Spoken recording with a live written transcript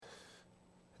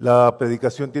La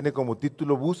predicación tiene como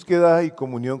título Búsqueda y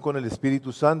comunión con el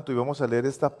Espíritu Santo, y vamos a leer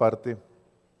esta parte.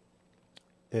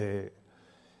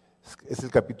 Es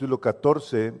el capítulo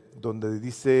 14, donde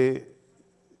dice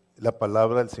la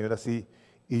palabra del Señor así: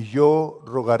 y yo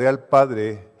rogaré al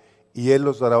Padre, y Él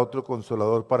os dará otro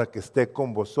consolador para que esté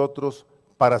con vosotros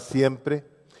para siempre,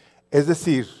 es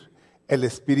decir, el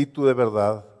Espíritu de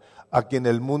verdad, a quien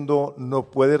el mundo no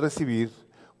puede recibir,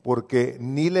 porque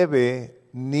ni le ve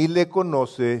ni le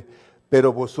conoce,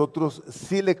 pero vosotros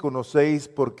sí le conocéis,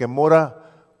 porque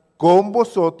mora con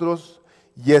vosotros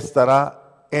y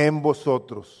estará en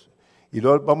vosotros. Y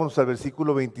luego vamos al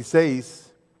versículo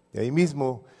 26, y ahí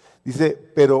mismo dice: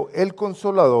 pero el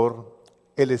Consolador,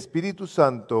 el Espíritu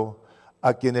Santo,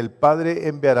 a quien el Padre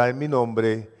enviará en mi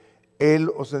nombre, Él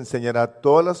os enseñará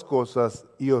todas las cosas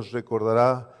y os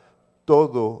recordará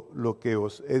todo lo que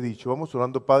os he dicho. Vamos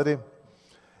orando. Padre,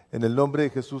 en el nombre de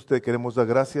Jesús te queremos dar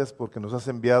gracias porque nos has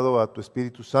enviado a tu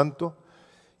Espíritu Santo.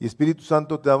 Y Espíritu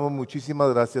Santo, te damos muchísimas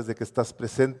gracias de que estás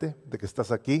presente, de que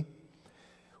estás aquí.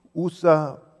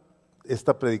 Usa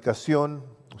esta predicación,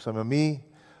 úsame a mí,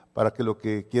 para que lo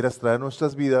que quieras traer a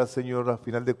nuestras vidas, Señor, a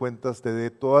final de cuentas te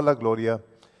dé toda la gloria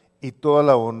y toda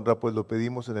la honra, pues lo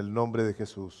pedimos en el nombre de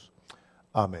Jesús.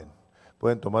 Amén.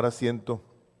 Pueden tomar asiento.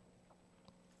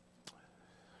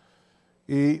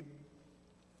 Y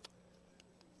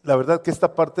la verdad que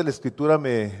esta parte de la Escritura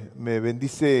me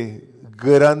bendice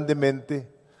grandemente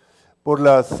por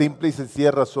la simple y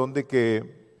sencilla razón de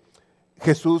que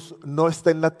Jesús no está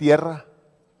en la tierra.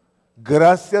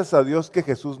 Gracias a Dios que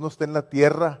Jesús no está en la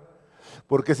tierra,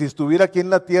 porque si estuviera aquí en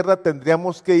la tierra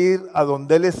tendríamos que ir a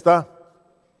donde Él está.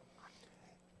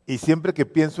 Y siempre que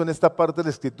pienso en esta parte de la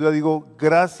Escritura digo: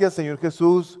 gracias, Señor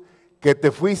Jesús, que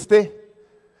te fuiste,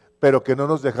 pero que no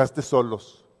nos dejaste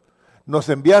solos. Nos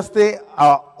enviaste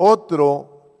a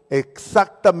otro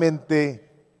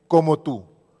exactamente como tú.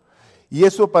 Y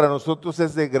eso para nosotros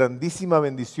es de grandísima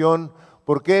bendición.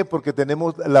 ¿Por qué? Porque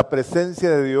tenemos la presencia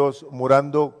de Dios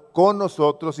morando con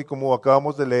nosotros, y como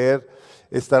acabamos de leer,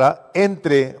 estará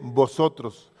entre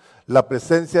vosotros. La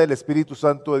presencia del Espíritu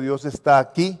Santo de Dios está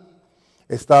aquí,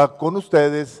 está con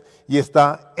ustedes y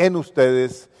está en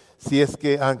ustedes si es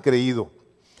que han creído.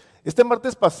 Este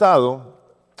martes pasado,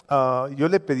 yo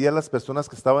le pedí a las personas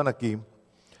que estaban aquí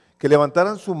que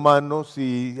levantaran su mano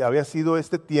si había sido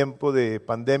este tiempo de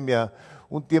pandemia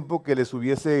un tiempo que les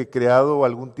hubiese creado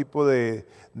algún tipo de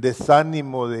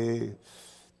desánimo, de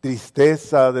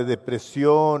tristeza, de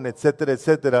depresión, etcétera,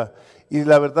 etcétera. Y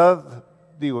la verdad,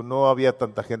 digo, no había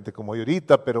tanta gente como hay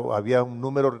ahorita, pero había un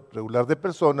número regular de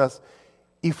personas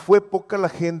y fue poca la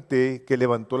gente que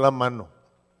levantó la mano.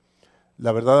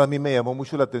 La verdad a mí me llamó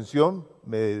mucho la atención,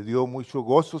 me dio mucho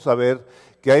gozo saber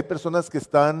que hay personas que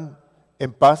están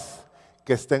en paz,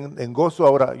 que están en gozo.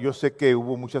 Ahora, yo sé que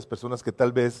hubo muchas personas que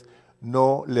tal vez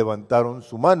no levantaron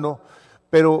su mano,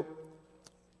 pero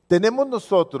tenemos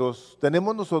nosotros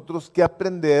que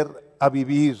aprender a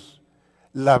vivir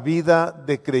la vida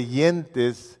de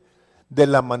creyentes de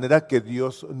la manera que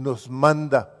Dios nos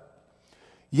manda.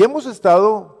 Y hemos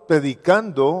estado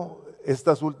predicando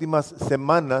estas últimas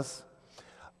semanas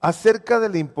acerca de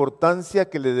la importancia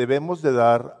que le debemos de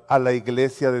dar a la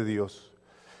iglesia de Dios.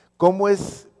 ¿Cómo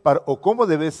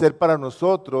debe ser para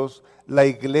nosotros la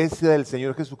iglesia del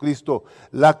Señor Jesucristo?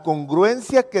 La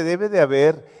congruencia que debe de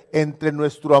haber entre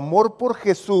nuestro amor por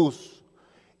Jesús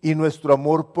y nuestro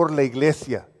amor por la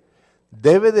iglesia.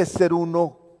 Debe de ser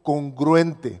uno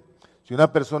congruente. Si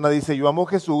una persona dice: yo amo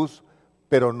a Jesús,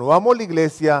 pero no amo la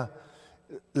iglesia,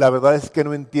 la verdad es que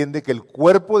no entiende que el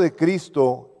cuerpo de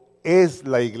Cristo es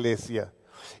la iglesia.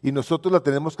 Y nosotros la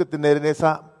tenemos que tener en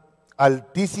esa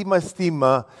altísima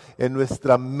estima en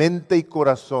nuestra mente y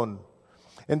corazón.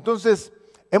 Entonces,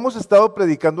 hemos estado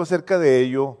predicando acerca de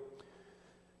ello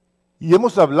y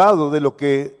hemos hablado de lo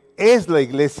que es la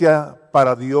iglesia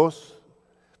para Dios,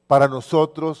 para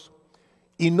nosotros,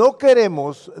 y no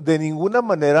queremos de ninguna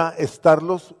manera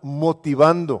estarlos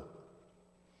motivando,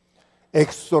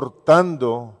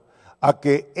 exhortando a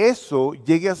que eso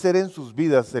llegue a ser en sus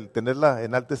vidas, el tenerla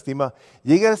en alta estima,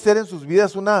 llegue a ser en sus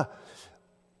vidas una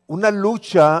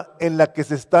lucha en la que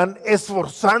se están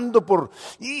esforzando por: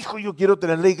 hijo, yo quiero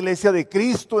tener la iglesia de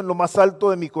Cristo en lo más alto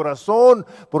de mi corazón,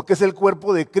 porque es el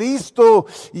cuerpo de Cristo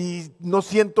y no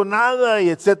siento nada, y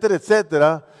etcétera,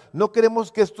 etcétera. No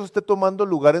queremos que esto esté tomando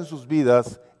lugar en sus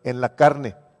vidas, en la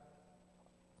carne.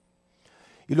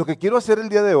 Y lo que quiero hacer el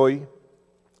día de hoy,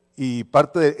 y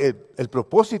parte del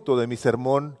propósito de mi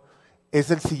sermón,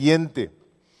 es el siguiente: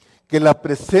 que la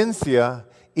presencia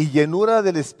y llenura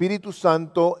del Espíritu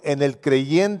Santo en el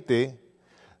creyente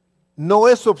no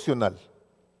es opcional,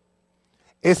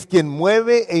 es quien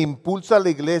mueve e impulsa a la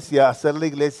iglesia a ser la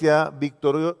iglesia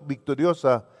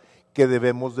victoriosa que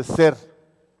debemos de ser.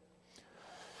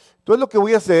 Entonces lo que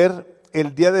voy a hacer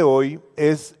el día de hoy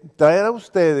es traer a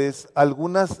ustedes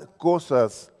algunas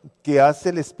cosas que hace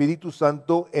el Espíritu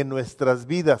Santo en nuestras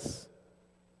vidas.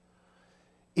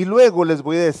 Y luego les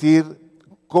voy a decir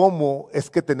cómo es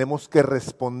que tenemos que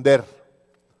responder.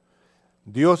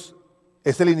 Dios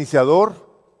es el iniciador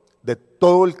de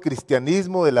todo el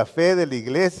cristianismo, de la fe, de la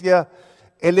iglesia.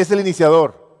 Él es el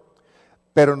iniciador.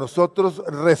 Pero nosotros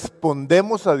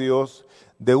respondemos a Dios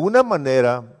de una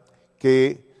manera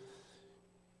que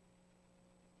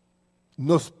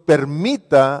nos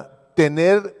permita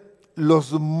tener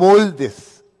los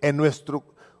moldes en nuestro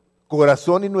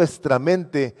corazón y nuestra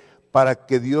mente para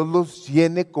que Dios los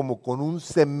llene como con un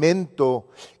cemento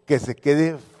que se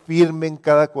quede firme en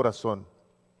cada corazón.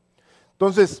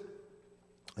 Entonces,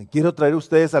 quiero traer a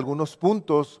ustedes algunos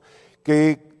puntos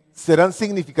que serán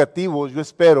significativos, yo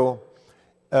espero,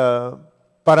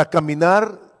 para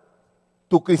caminar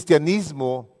tu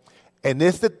cristianismo en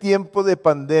este tiempo de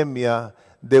pandemia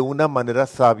de una manera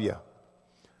sabia.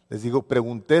 Les digo,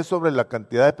 pregunté sobre la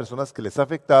cantidad de personas que les ha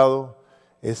afectado,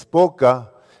 es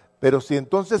poca, pero si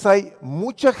entonces hay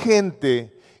mucha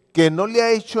gente que no le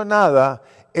ha hecho nada,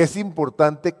 es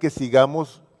importante que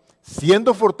sigamos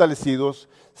siendo fortalecidos,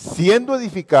 siendo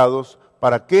edificados.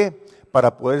 ¿Para qué?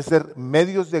 Para poder ser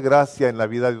medios de gracia en la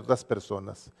vida de otras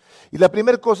personas. Y la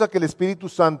primera cosa que el Espíritu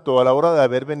Santo a la hora de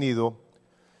haber venido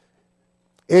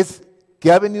es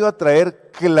que ha venido a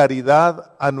traer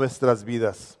claridad a nuestras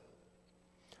vidas.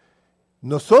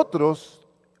 Nosotros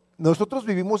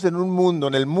vivimos en un mundo,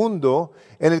 en el mundo,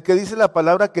 en el que dice la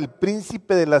palabra que el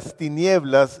príncipe de las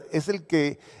tinieblas es el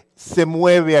que se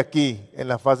mueve aquí, en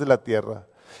la faz de la tierra.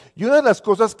 Y una de las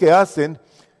cosas que hacen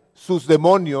sus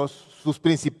demonios, sus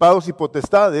principados y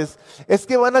potestades, es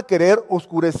que van a querer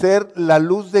oscurecer la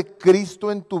luz de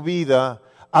Cristo en tu vida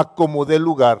a como dé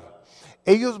lugar.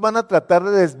 Ellos van a tratar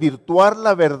de desvirtuar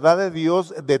la verdad de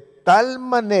Dios de tal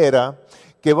manera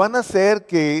que van a hacer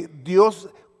que Dios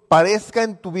aparezca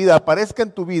en tu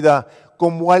vida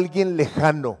como alguien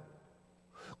lejano,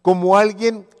 como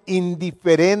alguien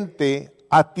indiferente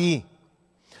a ti,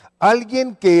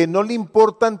 alguien que no le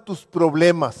importan tus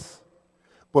problemas,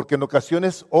 porque en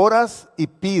ocasiones oras y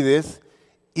pides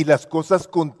y las cosas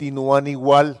continúan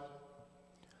igual.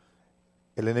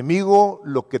 El enemigo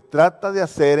lo que trata de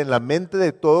hacer en la mente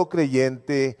de todo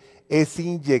creyente es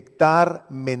inyectar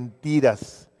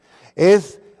mentiras,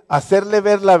 es hacerle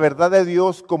ver la verdad de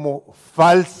Dios como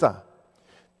falsa.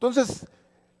 Entonces,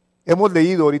 hemos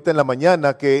leído ahorita en la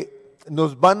mañana que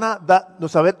nos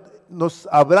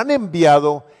habrán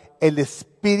enviado el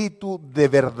Espíritu de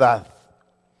verdad.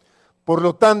 Por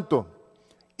lo tanto,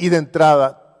 y de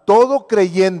entrada, todo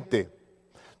creyente,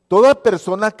 toda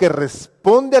persona que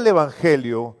responde al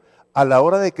Evangelio a la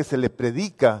hora de que se le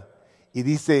predica y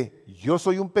dice, yo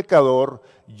soy un pecador,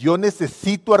 yo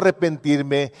necesito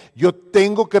arrepentirme, yo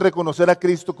tengo que reconocer a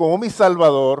Cristo como mi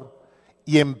Salvador,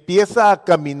 y empieza a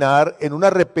caminar en un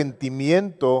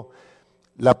arrepentimiento,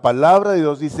 la palabra de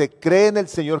Dios dice, cree en el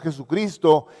Señor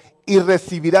Jesucristo y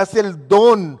recibirás el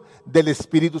don del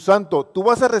Espíritu Santo. Tú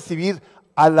vas a recibir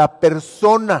a la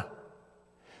persona,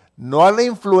 no a la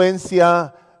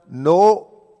influencia, no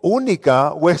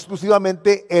única o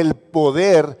exclusivamente el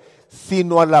poder,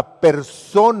 sino a la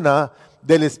persona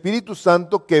del Espíritu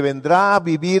Santo que vendrá a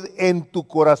vivir en tu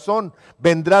corazón,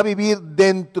 vendrá a vivir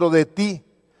dentro de ti,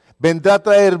 vendrá a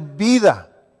traer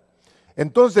vida.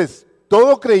 Entonces,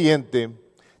 todo creyente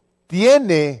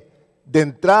tiene de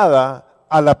entrada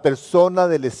a la persona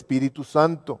del Espíritu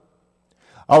Santo.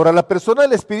 Ahora, la persona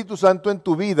del Espíritu Santo en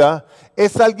tu vida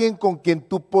es alguien con quien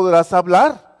tú podrás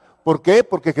hablar. ¿Por qué?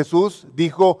 Porque Jesús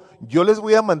dijo, yo les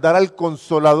voy a mandar al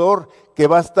Consolador que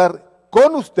va a estar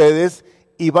con ustedes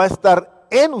y va a estar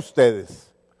en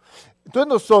ustedes. Entonces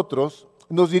nosotros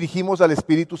nos dirigimos al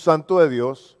Espíritu Santo de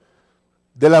Dios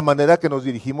de la manera que nos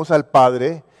dirigimos al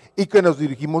Padre y que nos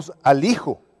dirigimos al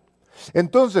Hijo.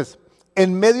 Entonces,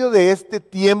 en medio de este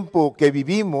tiempo que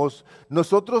vivimos,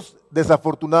 nosotros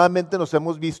desafortunadamente nos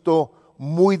hemos visto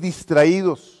muy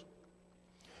distraídos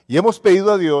y hemos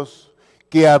pedido a Dios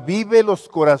que avive los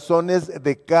corazones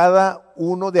de cada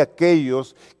uno de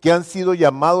aquellos que han sido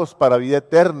llamados para vida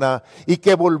eterna y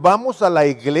que volvamos a la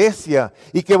iglesia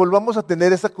y que volvamos a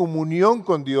tener esa comunión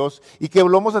con Dios y que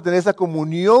volvamos a tener esa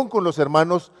comunión con los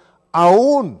hermanos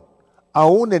aún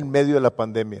en medio de la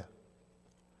pandemia.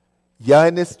 Ya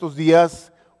en estos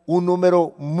días, un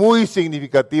número muy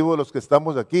significativo de los que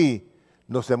estamos aquí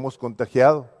nos hemos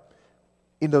contagiado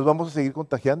y nos vamos a seguir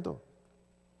contagiando.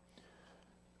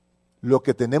 Lo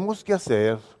que tenemos que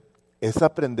hacer es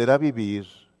aprender a vivir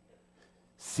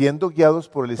siendo guiados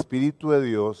por el Espíritu de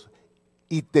Dios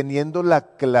y teniendo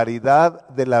la claridad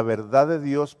de la verdad de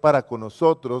Dios para con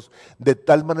nosotros, de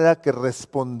tal manera que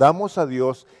respondamos a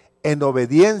Dios en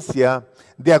obediencia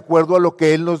de acuerdo a lo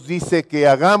que Él nos dice que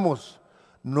hagamos,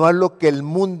 no a lo que el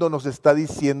mundo nos está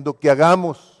diciendo que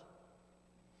hagamos.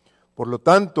 Por lo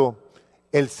tanto,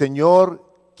 el Señor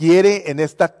quiere en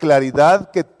esta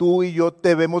claridad que tú y yo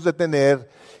debemos de tener,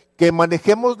 que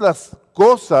manejemos las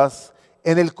cosas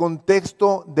en el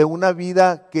contexto de una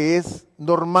vida que es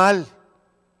normal,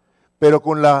 pero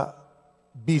con la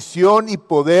visión y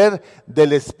poder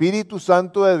del Espíritu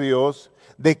Santo de Dios,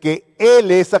 de que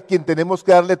Él es a quien tenemos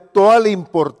que darle toda la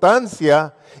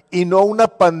importancia y no a una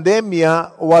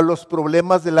pandemia o a los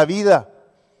problemas de la vida.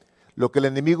 Lo que el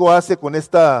enemigo hace con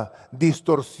esta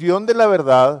distorsión de la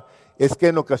verdad es que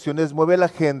en ocasiones mueve a la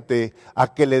gente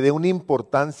a que le dé una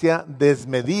importancia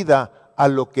desmedida a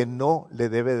lo que no le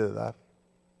debe de dar.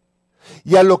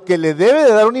 Y a lo que le debe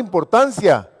de dar una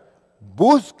importancia,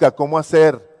 busca cómo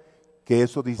hacer que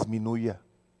eso disminuya.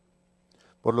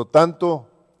 Por lo tanto,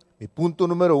 mi punto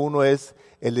número 1 es: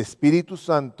 el Espíritu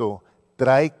Santo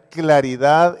trae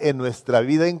claridad en nuestra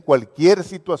vida en cualquier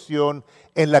situación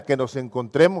en la que nos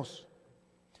encontremos.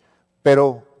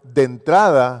 Pero de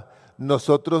entrada,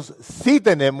 nosotros sí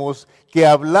tenemos que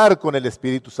hablar con el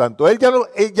Espíritu Santo. Él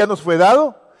ya nos fue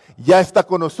dado, ya está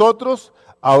con nosotros.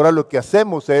 Ahora lo que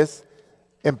hacemos es,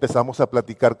 empezamos a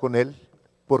platicar con Él,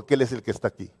 porque Él es el que está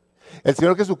aquí. El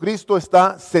Señor Jesucristo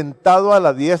está sentado a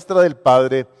la diestra del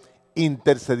Padre,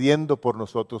 intercediendo por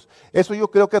nosotros. Eso yo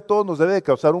creo que a todos nos debe de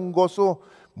causar un gozo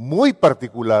muy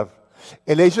particular.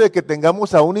 El hecho de que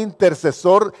tengamos a un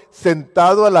intercesor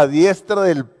sentado a la diestra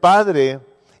del Padre,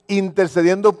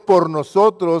 intercediendo por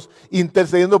nosotros,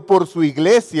 intercediendo por su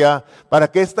iglesia,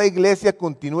 para que esta iglesia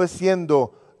continúe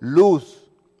siendo luz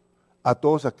a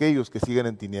todos aquellos que siguen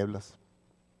en tinieblas.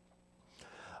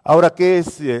 Ahora, ¿qué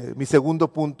es mi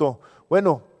segundo punto?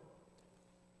 Bueno,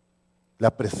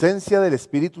 la presencia del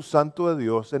Espíritu Santo de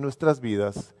Dios en nuestras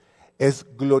vidas es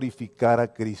glorificar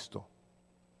a Cristo.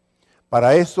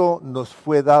 Para eso nos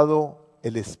fue dado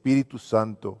el Espíritu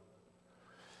Santo.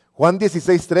 Juan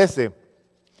 16:13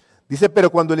 dice: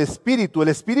 pero cuando el Espíritu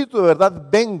de verdad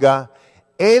venga,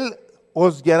 Él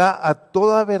os guiará a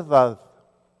toda verdad,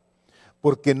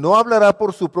 porque no hablará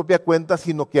por su propia cuenta,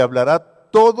 sino que hablará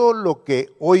todo lo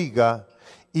que oiga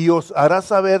y os hará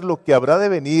saber lo que habrá de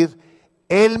venir.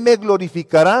 Él me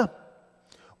glorificará,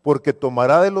 porque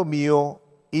tomará de lo mío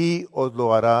y os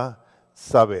lo hará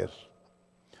saber.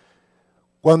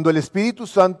 Cuando el Espíritu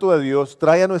Santo de Dios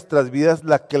trae a nuestras vidas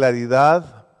la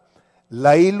claridad,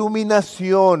 la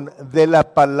iluminación de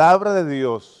la palabra de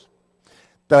Dios,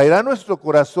 traerá a nuestro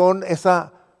corazón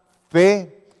esa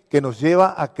fe que nos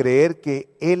lleva a creer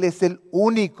que Él es el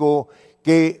único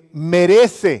que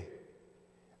merece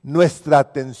nuestra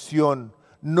atención,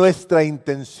 nuestra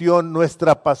intención,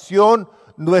 nuestra pasión,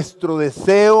 nuestro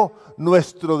deseo,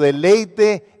 nuestro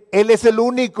deleite. Él es el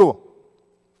único.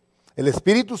 El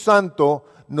Espíritu Santo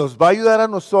nos va a ayudar a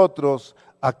nosotros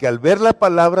a que al ver la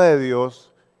palabra de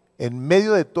Dios, en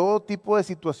medio de todo tipo de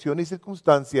situación y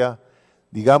circunstancia,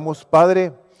 digamos: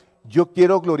 Padre, yo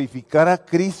quiero glorificar a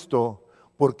Cristo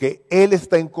porque Él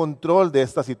está en control de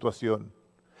esta situación.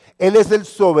 Él es el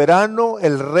soberano,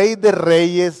 el Rey de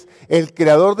reyes, el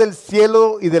creador del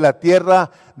cielo y de la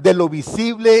tierra, de lo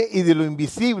visible y de lo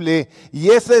invisible. Y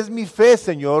esa es mi fe,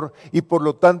 Señor, y por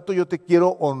lo tanto yo te quiero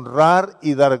honrar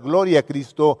y dar gloria a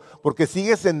Cristo, porque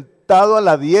sigue sentado a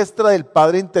la diestra del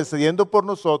Padre intercediendo por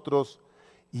nosotros,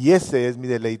 y ese es mi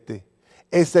deleite,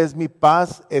 esa es mi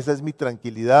paz, esa es mi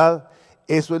tranquilidad,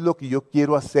 eso es lo que yo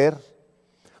quiero hacer.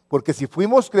 Porque si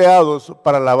fuimos creados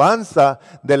para la alabanza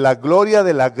de la gloria,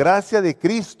 de la gracia de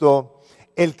Cristo,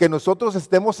 el que nosotros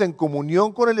estemos en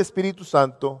comunión con el Espíritu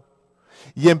Santo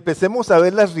y empecemos a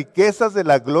ver las riquezas de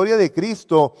la gloria de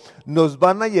Cristo, nos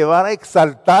van a llevar a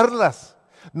exaltarlas,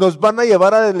 nos van a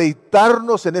llevar a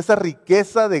deleitarnos en esa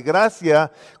riqueza de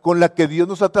gracia con la que Dios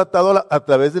nos ha tratado a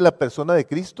través de la persona de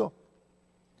Cristo.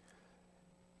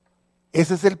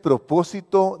 Ese es el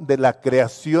propósito de la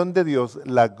creación de Dios,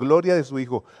 la gloria de su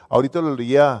Hijo. Ahorita lo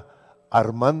leía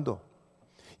Armando.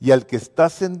 Y al que está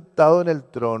sentado en el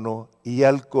trono y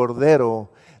al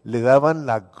Cordero le daban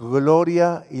la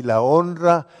gloria y la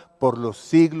honra por los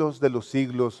siglos de los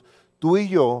siglos. Tú y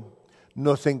yo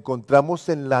nos encontramos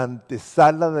en la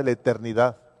antesala de la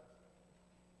eternidad.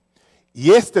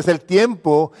 Y este es el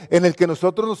tiempo en el que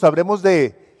nosotros nos habremos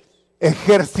de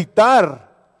ejercitar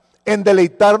en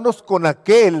deleitarnos con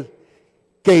aquel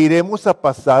que iremos a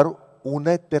pasar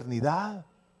una eternidad.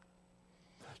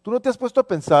 ¿Tú no te has puesto a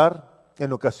pensar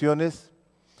en ocasiones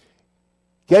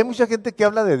que hay mucha gente que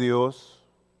habla de Dios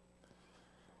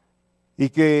y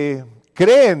que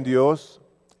cree en Dios,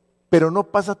 pero no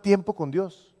pasa tiempo con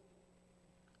Dios?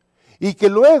 Y que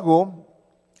luego,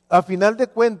 a final de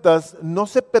cuentas, no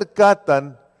se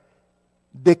percatan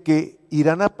de que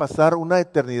irán a pasar una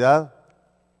eternidad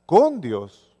con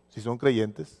Dios, si son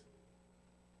creyentes.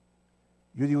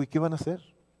 Yo digo, ¿y qué van a hacer?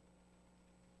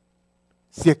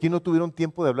 Si aquí no tuvieron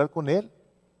tiempo de hablar con Él,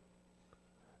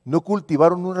 no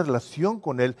cultivaron una relación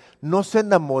con Él, no se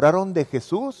enamoraron de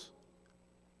Jesús.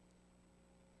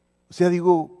 O sea,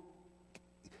 digo,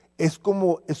 es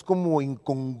como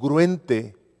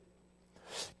incongruente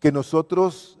que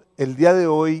nosotros el día de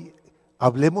hoy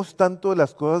hablemos tanto de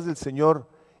las cosas del Señor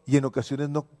y en ocasiones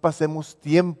no pasemos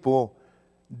tiempo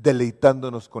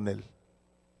deleitándonos con Él.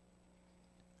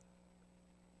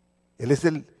 Él es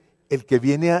el que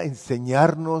viene a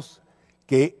enseñarnos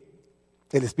que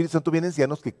el Espíritu Santo viene a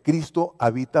enseñarnos que Cristo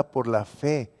habita por la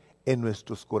fe en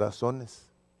nuestros corazones.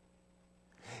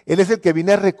 Él es el que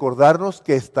viene a recordarnos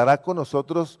que estará con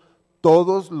nosotros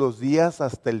todos los días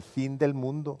hasta el fin del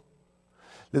mundo.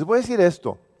 Les voy a decir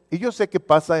esto, y yo sé que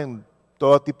pasa en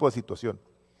todo tipo de situación.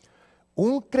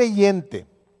 Un creyente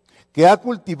que ha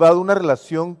cultivado una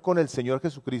relación con el Señor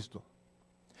Jesucristo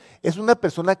es una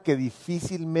persona que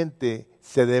difícilmente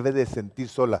se debe de sentir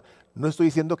sola. No estoy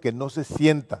diciendo que no se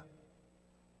sienta,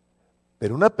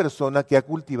 pero una persona que ha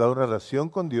cultivado una relación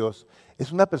con Dios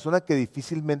es una persona que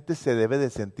difícilmente se debe de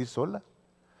sentir sola.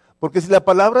 Porque si la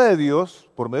palabra de Dios,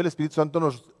 por medio del Espíritu Santo,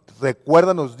 nos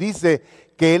recuerda, nos dice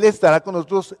que Él estará con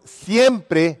nosotros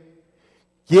siempre,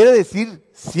 quiere decir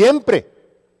siempre.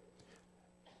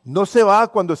 No se va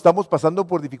cuando estamos pasando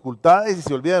por dificultades y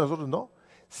se olvida de nosotros, no.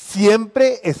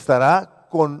 Siempre estará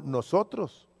con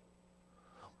nosotros.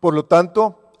 Por lo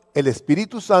tanto, el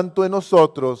Espíritu Santo en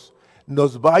nosotros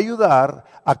nos va a ayudar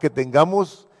a que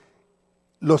tengamos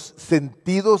los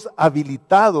sentidos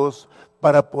habilitados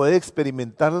para poder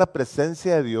experimentar la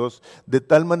presencia de Dios, de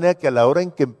tal manera que a la hora en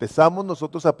que empezamos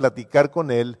nosotros a platicar con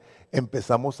Él,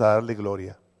 empezamos a darle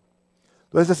gloria.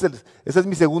 Entonces ese es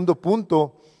mi segundo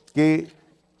punto, que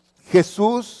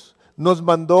Jesús nos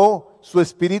mandó su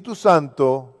Espíritu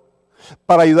Santo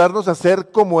para ayudarnos a ser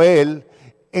como Él,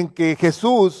 en que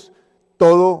Jesús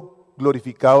todo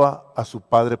glorificaba a su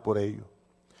Padre por ello.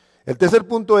 El tercer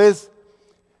punto es,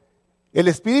 el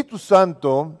Espíritu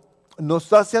Santo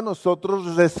nos hace a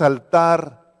nosotros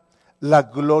resaltar la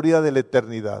gloria de la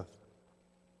eternidad.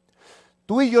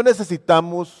 Tú y yo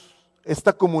necesitamos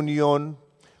esta comunión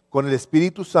con el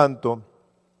Espíritu Santo,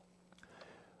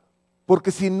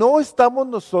 porque si no estamos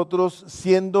nosotros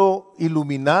siendo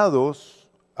iluminados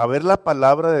a ver la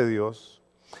palabra de Dios,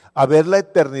 a ver la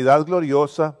eternidad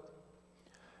gloriosa,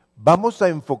 vamos a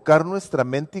enfocar nuestra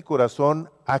mente y corazón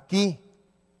aquí.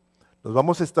 Nos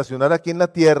vamos a estacionar aquí en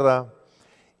la tierra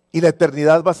y la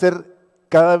eternidad va a ser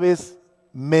cada vez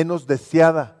menos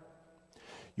deseada.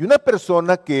 Y una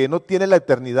persona que no tiene la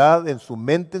eternidad en su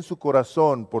mente, en su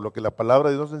corazón, por lo que la palabra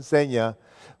de Dios enseña,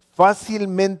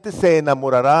 fácilmente se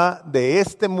enamorará de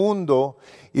este mundo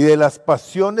y de las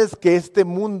pasiones que este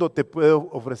mundo te puede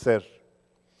ofrecer.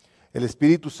 El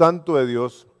Espíritu Santo de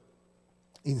Dios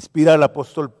inspira al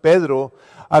apóstol Pedro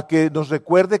a que nos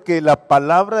recuerde que la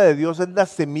palabra de Dios es la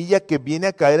semilla que viene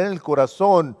a caer en el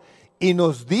corazón y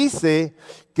nos dice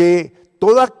que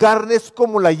toda carne es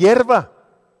como la hierba.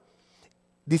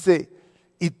 Dice,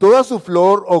 y toda su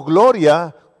flor o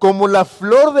gloria como la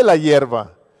flor de la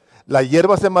hierba. La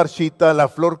hierba se marchita, la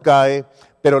flor cae,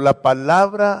 pero la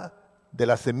palabra de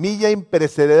la semilla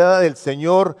imperecedera del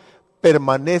Señor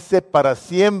permanece para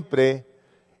siempre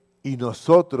y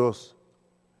nosotros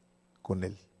con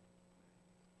Él.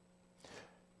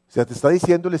 O sea, te está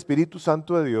diciendo el Espíritu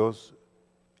Santo de Dios,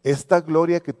 esta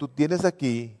gloria que tú tienes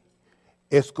aquí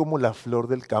es como la flor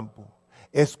del campo,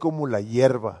 es como la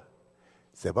hierba.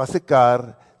 Se va a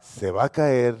secar, se va a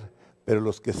caer, pero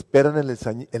los que esperan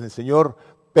en el Señor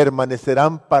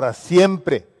permanecerán para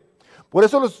siempre. Por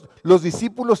eso los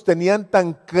discípulos tenían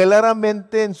tan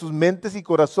claramente en sus mentes y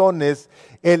corazones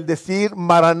el decir,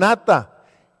 Maranata,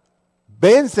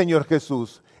 ven Señor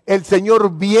Jesús, el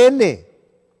Señor viene.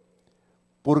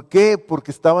 ¿Por qué?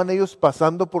 Porque estaban ellos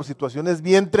pasando por situaciones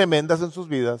bien tremendas en sus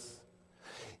vidas.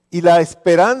 Y la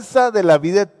esperanza de la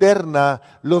vida eterna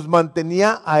los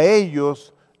mantenía a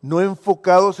ellos no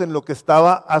enfocados en lo que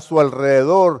estaba a su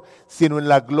alrededor, sino en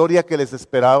la gloria que les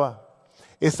esperaba.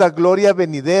 Esa gloria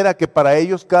venidera que para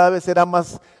ellos cada vez era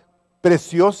más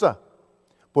preciosa.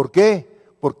 ¿Por qué?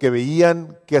 Porque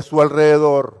veían que a su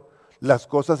alrededor las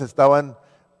cosas estaban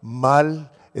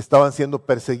mal, estaban siendo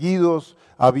perseguidos,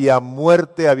 había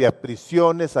muerte, había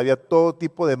prisiones, había todo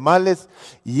tipo de males.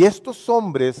 Y estos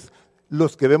hombres,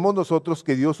 los que vemos nosotros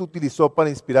que Dios utilizó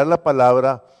para inspirar la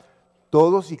palabra,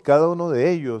 todos y cada uno de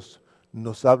ellos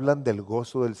nos hablan del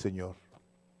gozo del Señor.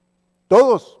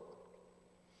 Todos.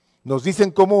 Nos dicen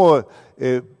cómo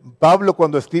Pablo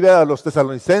cuando escribe a los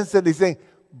tesalonicenses dice,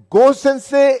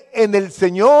 gócense en el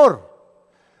Señor,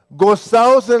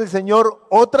 gozaos en el Señor.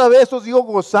 Otra vez os digo,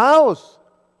 gozaos.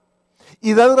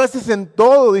 Y dad gracias en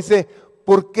todo, dice,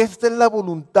 porque esta es la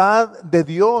voluntad de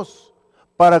Dios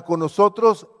para con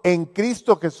nosotros en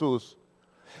Cristo Jesús.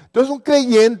 Entonces un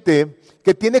creyente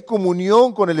que tiene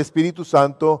comunión con el Espíritu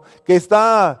Santo, que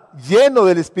está lleno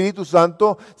del Espíritu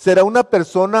Santo, será una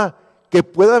persona que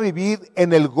pueda vivir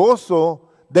en el gozo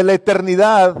de la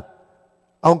eternidad,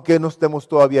 aunque no estemos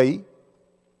todavía ahí.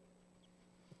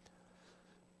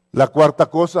 La cuarta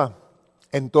cosa,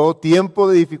 en todo tiempo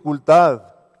de dificultad,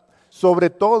 sobre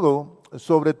todo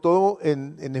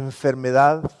en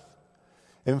enfermedad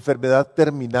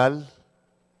terminal.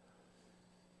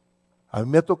 A mí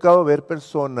me ha tocado ver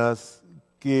personas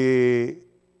que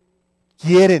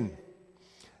quieren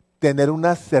tener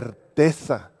una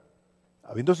certeza,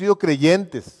 habiendo sido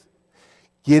creyentes,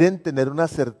 quieren tener una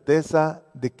certeza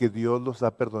de que Dios los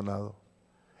ha perdonado.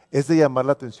 Es de llamar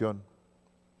la atención.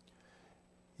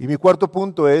 Y mi cuarto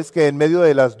punto es que en medio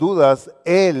de las dudas,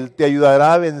 Él te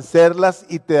ayudará a vencerlas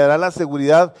y te dará la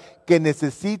seguridad que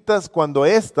necesitas cuando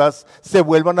éstas se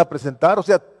vuelvan a presentar. O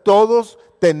sea, todos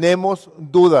tenemos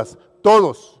dudas,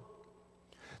 todos.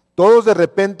 Todos de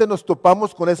repente nos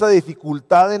topamos con esa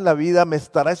dificultad en la vida. ¿Me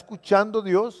estará escuchando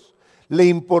Dios? ¿Le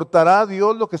importará a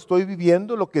Dios lo que estoy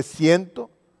viviendo, lo que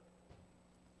siento?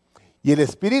 Y el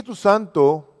Espíritu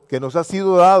Santo que nos ha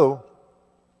sido dado,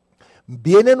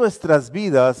 viene a nuestras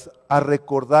vidas a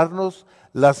recordarnos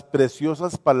las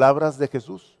preciosas palabras de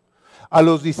Jesús. A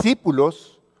los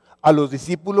discípulos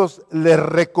les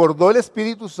recordó el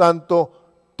Espíritu Santo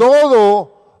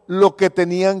todo lo que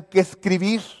tenían que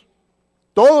escribir.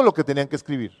 Todo lo que tenían que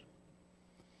escribir.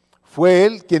 Fue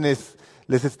Él quien les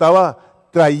estaba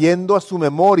trayendo a su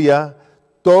memoria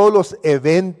todos los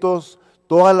eventos,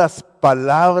 todas las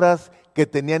palabras que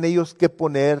tenían ellos que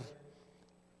poner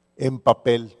en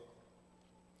papel.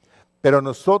 Pero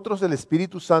nosotros, el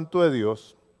Espíritu Santo de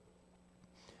Dios,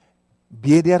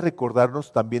 viene a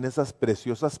recordarnos también esas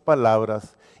preciosas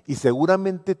palabras. Y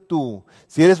seguramente tú,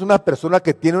 si eres una persona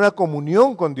que tiene una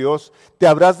comunión con Dios, te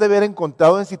habrás de ver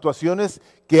encontrado en situaciones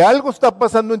que algo está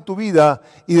pasando en tu vida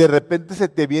y de repente se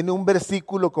te viene un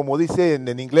versículo, como dice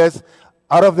en inglés,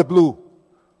 out of the blue.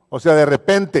 O sea, de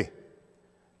repente.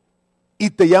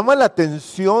 Y te llama la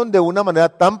atención de una manera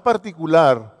tan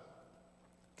particular.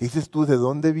 ¿Qué dices tú? ¿De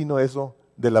dónde vino eso?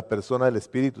 De la persona del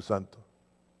Espíritu Santo.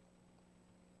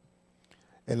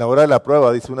 En la hora de la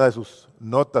prueba, dice una de sus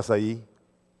notas ahí,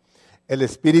 el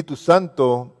Espíritu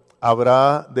Santo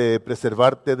habrá de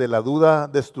preservarte de la duda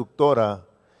destructora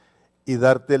y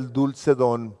darte el dulce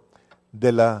don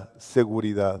de la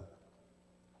seguridad.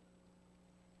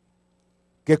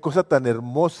 Qué cosa tan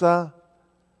hermosa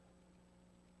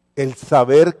el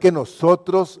saber que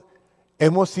nosotros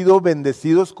hemos sido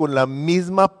bendecidos con la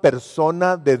misma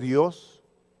persona de Dios,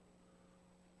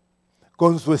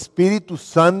 con su Espíritu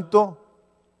Santo,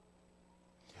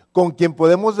 con quien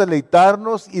podemos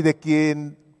deleitarnos y de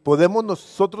quien podemos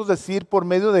nosotros decir por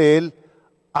medio de Él,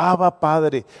 Abba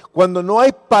Padre. Cuando no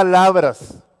hay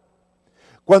palabras,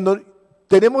 cuando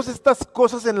tenemos estas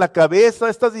cosas en la cabeza,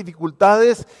 estas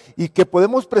dificultades y que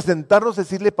podemos presentarnos y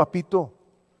decirle, papito,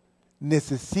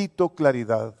 necesito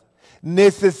claridad.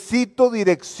 Necesito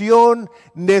dirección,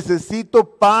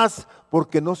 necesito paz,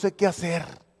 porque no sé qué hacer.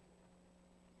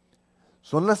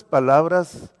 Son las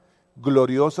palabras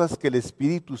gloriosas que el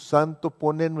Espíritu Santo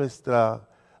pone en nuestra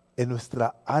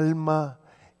alma,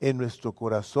 en nuestro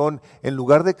corazón, en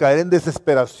lugar de caer en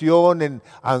desesperación, en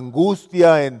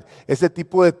angustia, en ese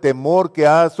tipo de temor que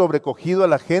ha sobrecogido a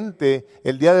la gente.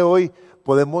 El día de hoy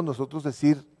podemos nosotros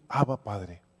decir, Abba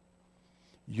Padre,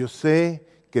 yo sé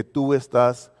que tú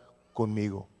estás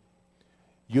conmigo.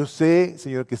 Yo sé,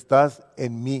 Señor, que estás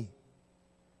en mí.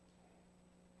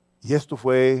 Y esto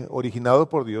fue originado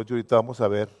por Dios y ahorita vamos a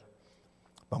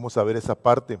ver esa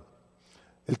parte.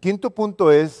 El quinto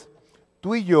punto es,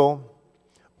 tú y yo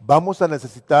vamos a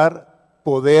necesitar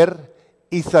poder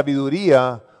y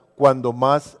sabiduría cuando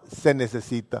más se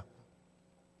necesita.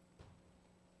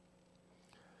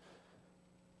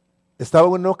 Estaba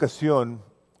en una ocasión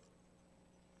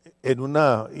y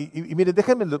miren,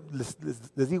 déjenme,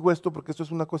 les digo esto porque esto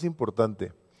es una cosa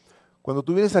importante. Cuando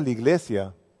tú vienes a la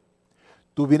iglesia,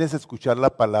 tú vienes a escuchar la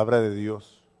palabra de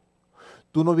Dios.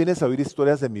 Tú no vienes a oír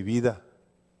historias de mi vida.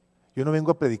 Yo no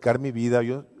vengo a predicar mi vida,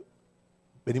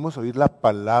 venimos a oír la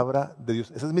palabra de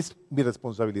Dios. Esa es mi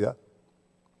responsabilidad.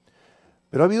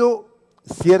 Pero ha habido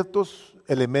ciertos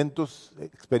elementos,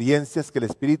 experiencias que el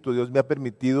Espíritu de Dios me ha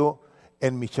permitido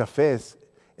en mi chafés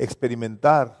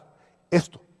experimentar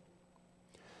esto.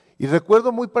 Y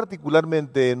recuerdo muy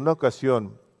particularmente en una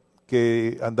ocasión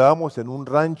que andábamos en un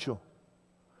rancho.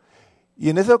 Y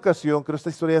en esa ocasión, creo que esta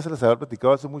historia ya se las había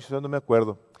platicado hace muchos años, no me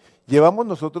acuerdo. Llevamos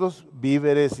nosotros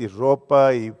víveres y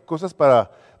ropa y cosas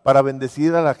para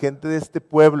bendecir a la gente de este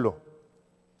pueblo.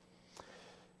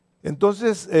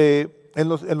 Entonces, en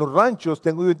los ranchos,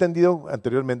 tengo yo entendido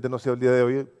anteriormente, no sé, el día de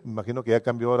hoy, me imagino que ya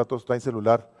cambió, ahora todos traen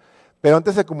celular, pero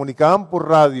antes se comunicaban por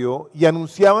radio y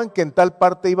anunciaban que en tal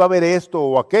parte iba a haber esto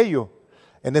o aquello.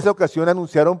 En esa ocasión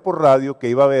anunciaron por radio que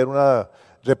iba a haber una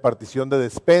repartición de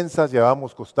despensas,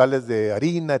 llevábamos costales de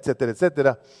harina, etcétera,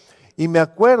 etcétera. Y me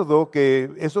acuerdo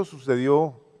que eso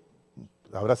sucedió,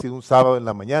 habrá sido un sábado en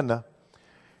la mañana,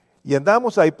 y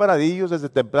andábamos ahí paradillos desde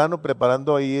temprano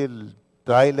preparando ahí el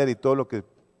tráiler y todo lo que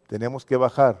teníamos que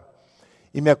bajar.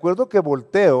 Y me acuerdo que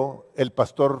volteo, el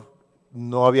pastor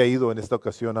no había ido en esta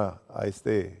ocasión a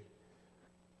este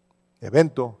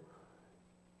evento,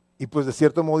 y pues de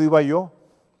cierto modo iba yo.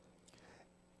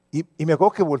 Y me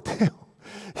acuerdo que volteo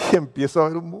y empiezo a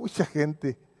ver mucha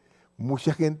gente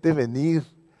venir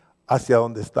hacia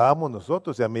donde estábamos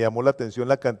nosotros. O sea, me llamó la atención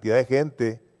la cantidad de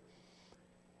gente.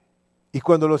 Y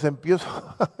cuando los empiezo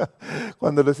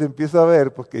a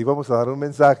ver, porque íbamos a dar un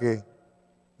mensaje,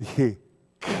 dije,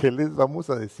 ¿qué les vamos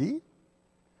a decir?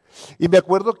 Y me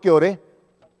acuerdo que oré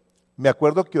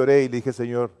y le dije,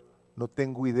 Señor, no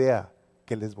tengo idea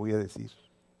qué les voy a decir.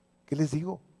 ¿Qué les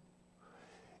digo?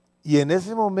 Y en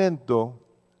ese momento,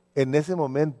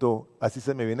 así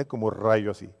se me viene como rayo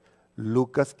así,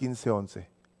 Lucas 15:11.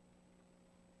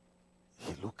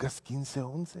 Y Lucas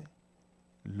 15:11.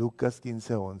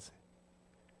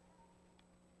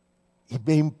 Y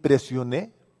me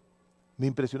impresioné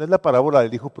la parábola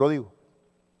del hijo pródigo,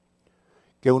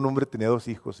 que un hombre tenía 2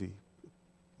 hijos y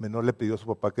menor le pidió a su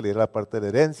papá que le diera la parte de la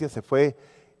herencia, se fue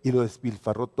y lo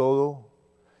despilfarró todo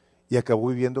y acabó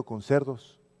viviendo con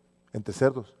cerdos, entre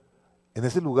cerdos. En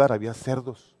ese lugar había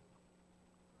cerdos.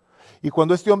 Y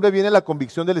cuando este hombre viene a la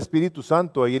convicción del Espíritu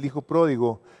Santo, ahí el hijo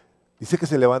pródigo, dice que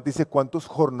se levanta y dice, ¿cuántos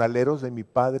jornaleros de mi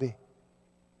padre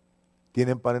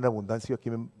tienen pan en abundancia? Yo aquí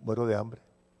me muero de hambre.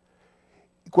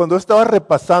 Y cuando estaba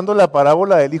repasando la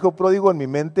parábola del hijo pródigo en mi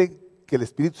mente, que el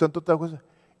Espíritu Santo trajo eso,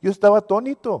 yo estaba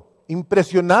atónito,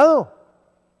 impresionado,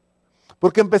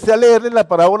 porque empecé a leerle la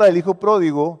parábola del hijo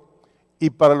pródigo,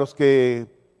 y para los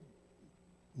que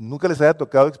nunca les haya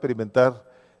tocado experimentar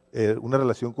una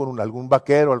relación con algún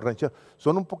vaquero, al ranchero,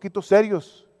 son un poquito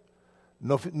serios,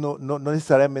 no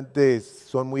necesariamente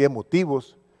son muy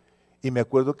emotivos, y me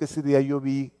acuerdo que ese día yo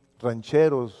vi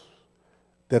rancheros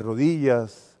de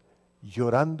rodillas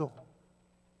llorando.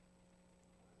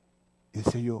 Y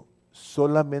decía yo,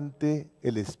 solamente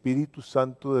el Espíritu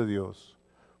Santo de Dios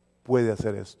puede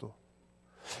hacer esto.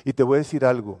 Y te voy a decir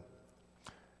algo.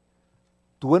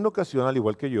 Tú en ocasión, al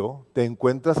igual que yo, te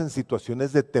encuentras en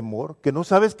situaciones de temor, que no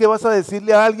sabes qué vas a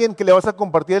decirle a alguien que le vas a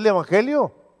compartir el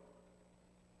Evangelio.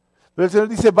 Pero el Señor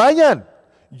dice, vayan,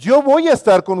 yo voy a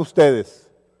estar con ustedes.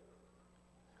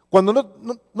 Cuando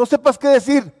no sepas qué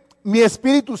decir, mi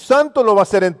Espíritu Santo lo va a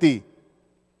hacer en ti.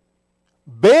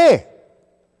 Ve.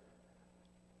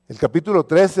 El capítulo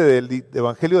 13 del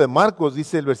Evangelio de Marcos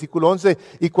dice el versículo 11,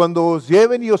 y cuando os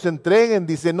lleven y os entreguen,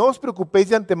 dice, no os preocupéis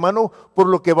de antemano por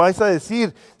lo que vais a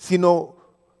decir, sino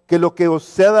que lo que os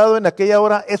sea dado en aquella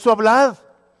hora, eso hablad.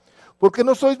 Porque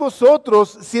no sois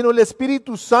vosotros, sino el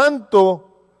Espíritu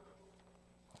Santo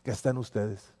que está en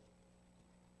ustedes.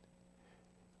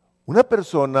 Una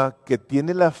persona que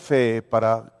tiene la fe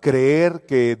para creer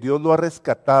que Dios lo ha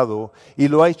rescatado y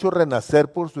lo ha hecho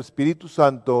renacer por su Espíritu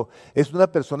Santo, es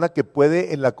una persona que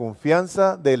puede en la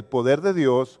confianza del poder de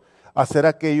Dios hacer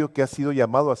aquello que ha sido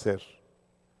llamado a hacer,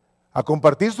 a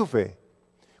compartir su fe.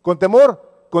 Con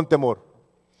temor, con temor.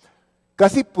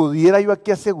 Casi pudiera yo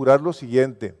aquí asegurar lo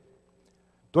siguiente,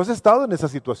 tú has estado en esa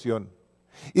situación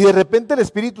y de repente el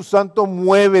Espíritu Santo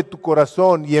mueve tu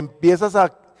corazón y empiezas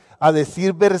a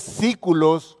decir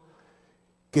versículos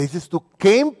que dices tú,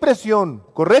 qué impresión,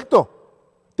 ¿correcto?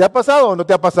 ¿Te ha pasado o no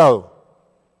te ha pasado?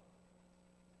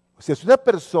 O sea, si una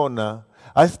persona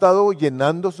ha estado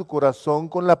llenando su corazón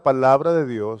con la palabra de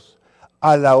Dios,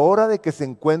 a la hora de que se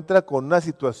encuentra con una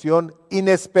situación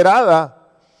inesperada,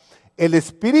 el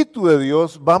Espíritu de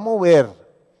Dios va a mover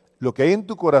lo que hay en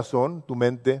tu corazón, tu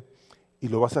mente, y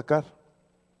lo va a sacar.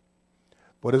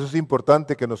 Por eso es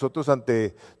importante que nosotros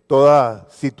ante toda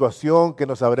situación que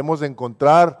nos habremos de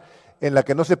encontrar, en la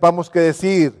que no sepamos qué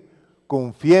decir,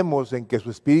 confiemos en que su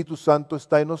Espíritu Santo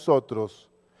está en nosotros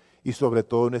y sobre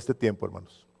todo en este tiempo,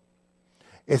 hermanos.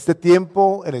 Este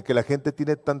tiempo en el que la gente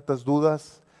tiene tantas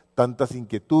dudas, tantas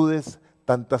inquietudes,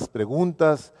 tantas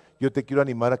preguntas, yo te quiero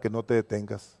animar a que no te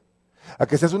detengas. A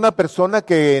que seas una persona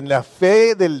que en la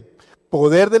fe del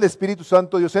poder del Espíritu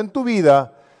Santo de Dios en tu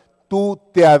vida, tú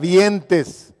te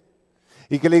avientes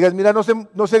y que le digas, mira,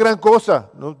 no sé gran cosa,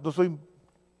 no soy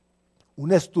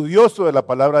un estudioso de la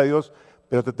palabra de Dios,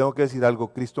 pero te tengo que decir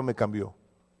algo, Cristo me cambió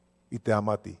y te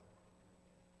ama a ti.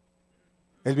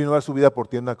 Él vino a dar su vida por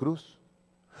ti en la cruz,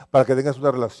 para que tengas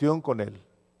una relación con Él,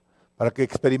 para que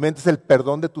experimentes el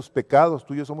perdón de tus pecados,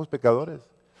 tú y yo somos pecadores.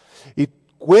 Y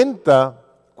cuenta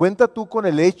tú con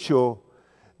el hecho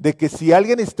de que si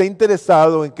alguien está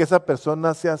interesado en que esa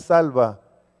persona sea salva,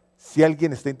 si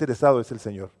alguien está interesado es el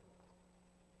Señor.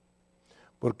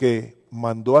 Porque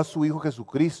mandó a su Hijo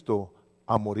Jesucristo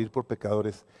a morir por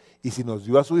pecadores. Y si nos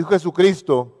dio a su Hijo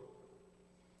Jesucristo,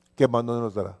 ¿qué más no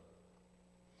nos dará?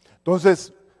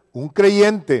 Entonces, un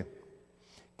creyente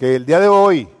que el día de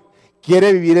hoy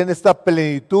quiere vivir en esta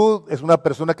plenitud es una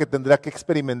persona que tendrá que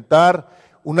experimentar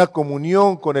una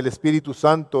comunión con el Espíritu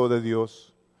Santo de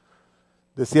Dios.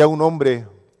 Decía un hombre,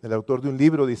 el autor de un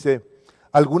libro, dice,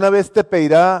 ¿alguna vez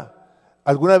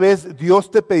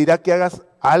Dios te pedirá que hagas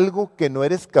algo que no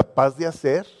eres capaz de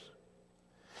hacer?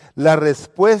 La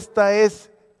respuesta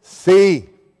es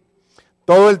sí,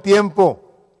 todo el tiempo.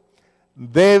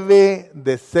 Debe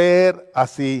de ser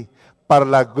así, para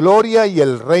la gloria y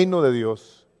el reino de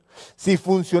Dios. Si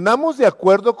funcionamos de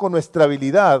acuerdo con nuestra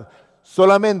habilidad,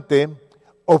 solamente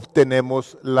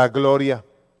obtenemos la gloria.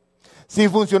 Si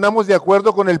funcionamos de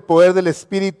acuerdo con el poder del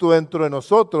Espíritu dentro de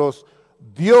nosotros,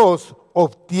 Dios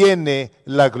obtiene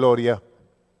la gloria.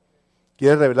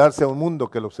 Quiere revelarse a un mundo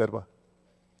que lo observa.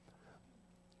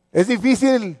 Es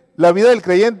difícil la vida del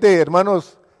creyente,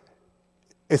 hermanos,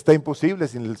 está imposible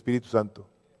sin el Espíritu Santo.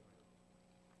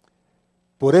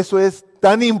 Por eso es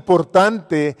tan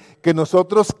importante que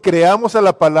nosotros creamos a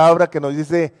la palabra que nos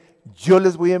dice, yo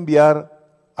les voy a enviar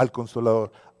al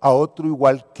Consolador, a otro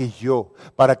igual que yo,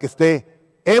 para que esté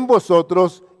en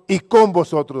vosotros y con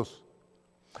vosotros.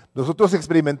 Nosotros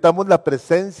experimentamos la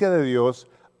presencia de Dios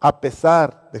a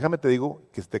pesar, déjame te digo,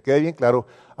 que te quede bien claro,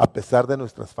 a pesar de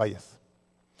nuestras fallas,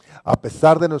 a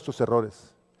pesar de nuestros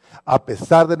errores, a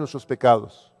pesar de nuestros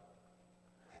pecados.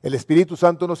 El Espíritu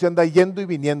Santo no se anda yendo y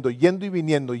viniendo, yendo y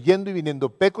viniendo, yendo y viniendo.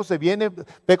 Peco se viene,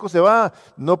 peco se va,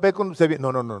 no peco se viene.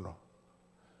 No.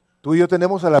 Tú y yo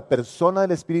tenemos a la persona del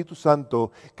Espíritu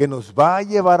Santo que nos va a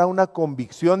llevar a una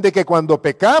convicción de que cuando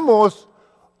pecamos,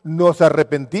 nos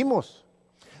arrepentimos.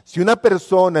 Si una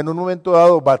persona en un momento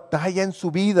dado batalla en su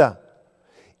vida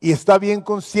y está bien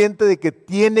consciente de que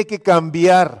tiene que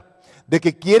cambiar, de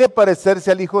que quiere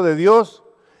parecerse al Hijo de Dios,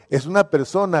 es una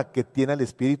persona que tiene al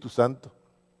Espíritu Santo.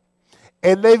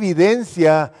 Es la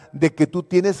evidencia de que tú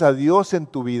tienes a Dios en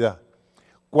tu vida.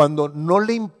 Cuando no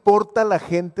le importa a la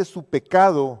gente su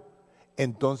pecado,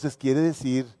 entonces quiere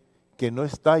decir que no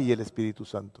está ahí el Espíritu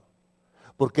Santo.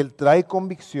 Porque Él trae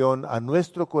convicción a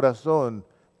nuestro corazón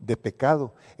de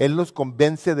pecado. Él nos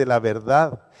convence de la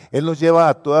verdad. Él nos lleva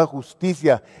a toda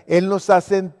justicia. Él nos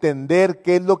hace entender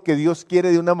qué es lo que Dios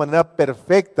quiere de una manera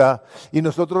perfecta. Y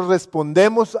nosotros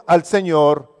respondemos al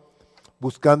Señor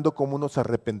buscando cómo nos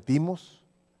arrepentimos,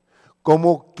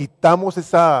 cómo quitamos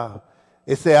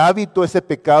ese hábito, ese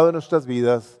pecado de nuestras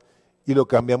vidas y lo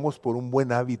cambiamos por un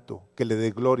buen hábito que le dé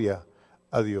gloria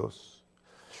a Dios.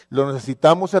 Lo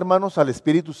necesitamos, hermanos, al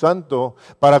Espíritu Santo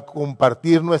para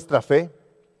compartir nuestra fe,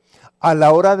 a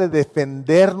la hora de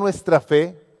defender nuestra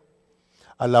fe,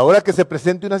 a la hora que se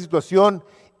presente una situación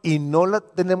y no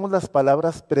tenemos las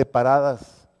palabras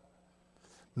preparadas.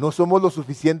 No somos lo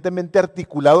suficientemente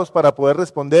articulados para poder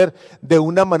responder de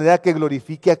una manera que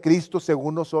glorifique a Cristo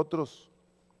según nosotros.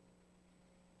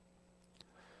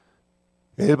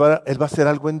 Él va a hacer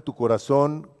algo en tu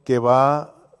corazón que va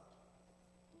a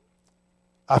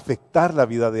afectar la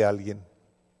vida de alguien.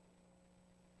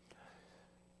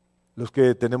 Los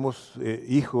que tenemos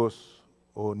hijos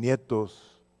o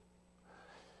nietos,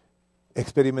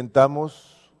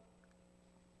 experimentamos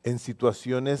en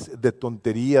situaciones de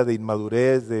tontería, de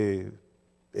inmadurez, de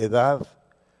edad,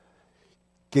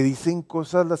 que dicen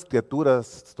cosas las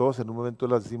criaturas, todos en un momento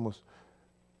las decimos,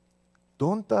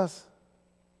 tontas,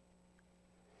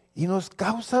 y nos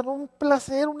causan un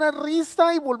placer, una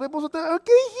risa, y volvemos otra vez,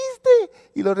 ¿qué dijiste?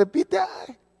 Y lo repite,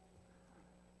 ay.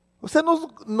 O sea,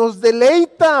 nos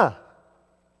deleita.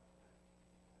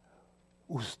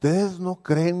 ¿Ustedes no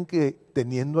creen que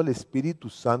teniendo al Espíritu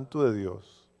Santo de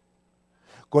Dios,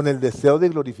 con el deseo de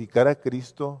glorificar a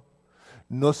Cristo,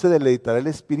 ¿no se deleitará el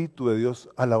Espíritu de Dios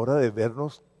a la hora de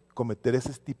vernos cometer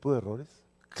ese tipo de errores?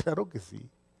 Claro que sí.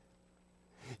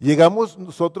 Llegamos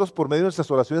nosotros por medio de nuestras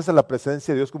oraciones a la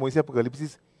presencia de Dios, como dice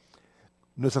Apocalipsis,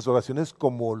 nuestras oraciones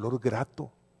como olor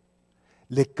grato,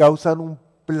 le causan un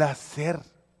placer.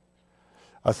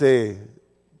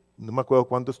 No me acuerdo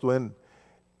cuánto estuve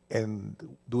en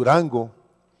Durango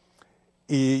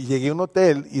y llegué a un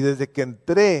hotel y desde que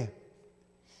entré,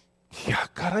 dije,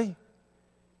 caray,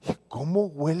 ¿cómo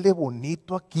huele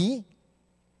bonito aquí?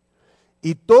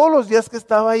 Y todos los días que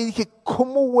estaba ahí dije,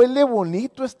 ¿cómo huele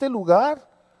bonito este lugar?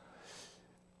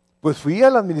 Pues fui a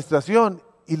la administración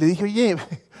y le dije, oye,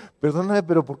 perdóname,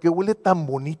 pero ¿por qué huele tan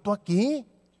bonito aquí?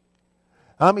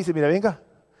 Me dice, mira, venga.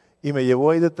 Y me llevó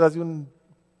ahí detrás de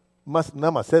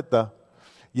una maceta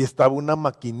y estaba una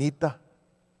maquinita.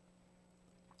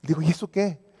 Le digo, ¿y eso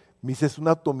qué? Me dice, es un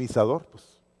atomizador.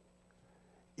 Pues.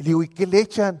 Y le digo, ¿y qué le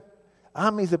echan?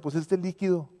 Me dice, pues este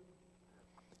líquido.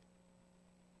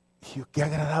 Y yo, qué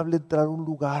agradable entrar a un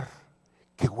lugar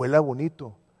que huela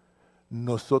bonito.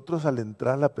 Nosotros al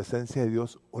entrar a la presencia de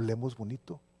Dios olemos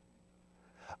bonito.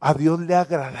 A Dios le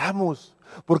agradamos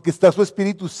porque está su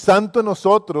Espíritu Santo en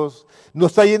nosotros,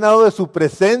 nos ha llenado de su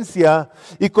presencia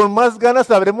y con más ganas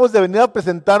habremos de venir a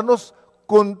presentarnos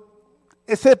con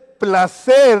ese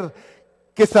placer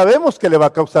que sabemos que le va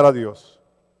a causar a Dios.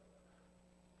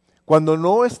 Cuando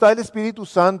no está el Espíritu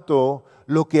Santo,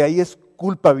 lo que hay es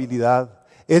culpabilidad,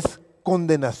 es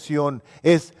condenación,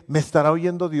 me estará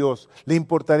oyendo Dios, le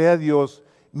importaré a Dios,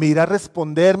 me irá a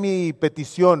responder mi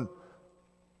petición,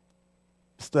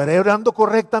 estaré orando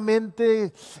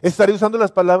correctamente, estaré usando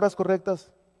las palabras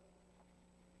correctas.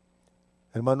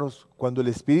 Hermanos, cuando el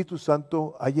Espíritu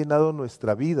Santo ha llenado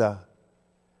nuestra vida,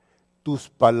 tus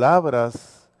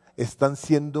palabras están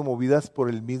siendo movidas por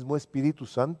el mismo Espíritu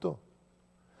Santo.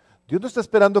 Dios no está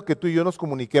esperando que tú y yo nos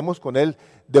comuniquemos con Él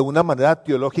de una manera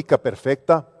teológica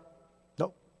perfecta.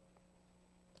 No,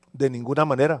 de ninguna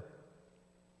manera.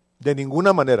 De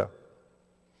ninguna manera.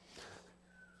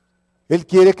 Él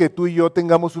quiere que tú y yo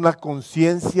tengamos una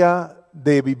conciencia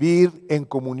de vivir en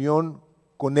comunión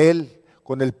con Él,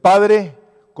 con el Padre,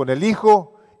 con el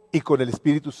Hijo y con el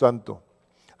Espíritu Santo.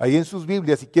 Ahí en sus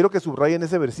Biblias, y quiero que subrayen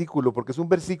ese versículo, porque es un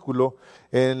versículo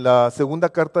en la segunda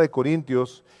carta de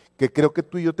Corintios que creo que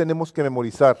tú y yo tenemos que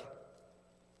memorizar.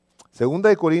 Segunda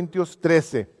de Corintios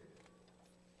 13.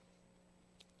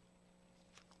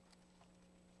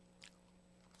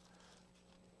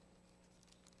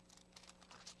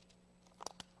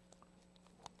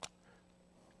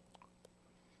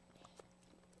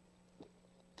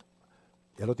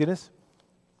 ¿Ya lo tienes?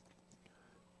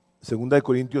 Segunda de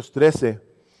Corintios 13.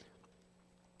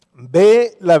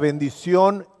 Ve la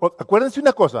bendición. Acuérdense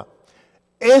una cosa.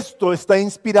 Esto está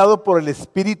inspirado por el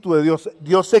Espíritu de Dios.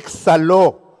 Dios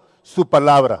exhaló su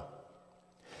palabra.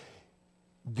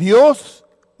 Dios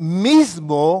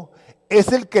mismo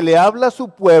es el que le habla a su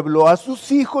pueblo, a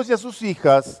sus hijos y a sus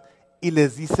hijas, y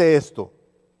les dice esto.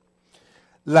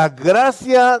 La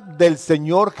gracia del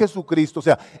Señor Jesucristo, o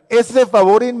sea, ese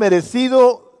favor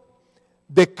inmerecido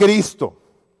de Cristo,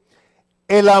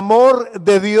 el amor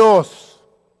de Dios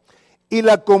y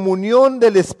la comunión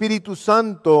del Espíritu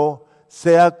Santo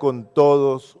sea con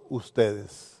todos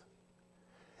ustedes.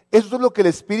 Eso es lo que el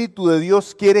Espíritu de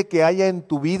Dios quiere que haya en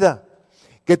tu vida,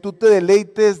 que tú te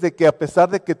deleites de que a pesar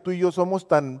de que tú y yo somos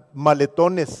tan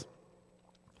maletones,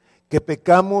 que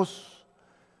pecamos,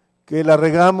 que la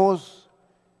regamos,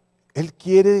 Él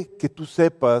quiere que tú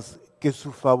sepas que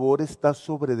su favor está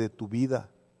sobre de tu vida.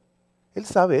 Él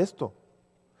sabe esto.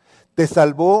 Te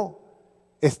salvó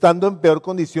estando en peor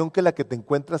condición que la que te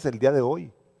encuentras el día de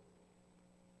hoy.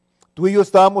 Tú y yo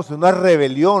estábamos en una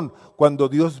rebelión cuando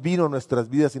Dios vino a nuestras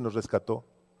vidas y nos rescató.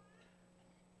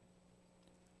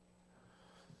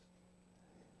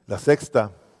 La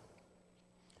sexta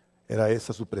era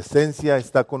esa, su presencia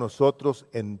está con nosotros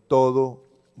en todo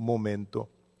momento.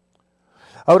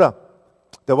 Ahora,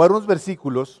 te voy a dar unos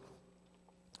versículos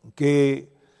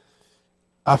que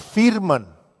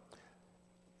afirman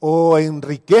o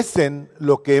enriquecen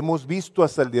lo que hemos visto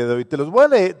hasta el día de hoy. Te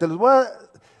voy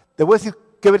a decir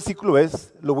qué versículo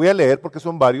es, lo voy a leer porque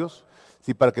son varios,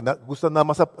 sí, para que gustan nada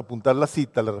más apuntar la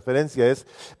cita, la referencia es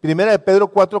 1 de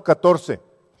Pedro 4:14.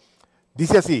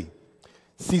 Dice así,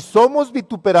 si somos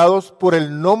vituperados por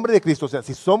el nombre de Cristo, o sea,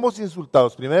 si somos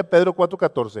insultados, 1 de Pedro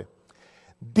 4:14,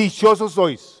 dichosos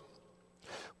sois,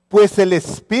 pues el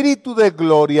Espíritu de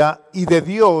gloria y de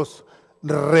Dios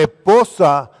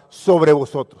reposa sobre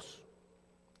vosotros.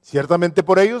 Ciertamente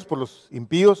por ellos, por los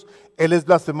impíos, Él es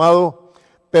blasfemado,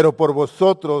 pero por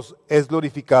vosotros es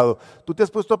glorificado. Tú te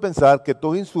has puesto a pensar que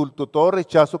todo insulto, todo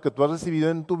rechazo que tú has recibido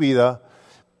en tu vida,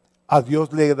 a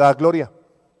Dios le da gloria.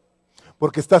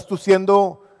 Porque estás tú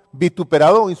siendo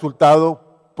vituperado o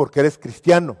insultado porque eres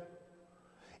cristiano.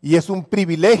 Y es un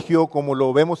privilegio, como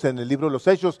lo vemos en el libro de los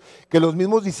Hechos, que los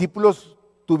mismos discípulos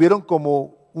tuvieron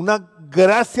como una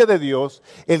gracia de Dios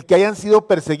el que hayan sido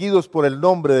perseguidos por el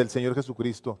nombre del Señor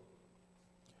Jesucristo.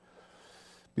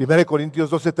 1 Corintios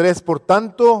 12:3, por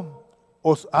tanto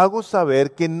os hago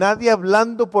saber que nadie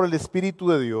hablando por el Espíritu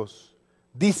de Dios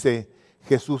dice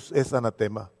Jesús es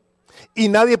anatema. Y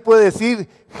nadie puede decir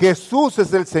Jesús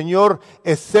es el Señor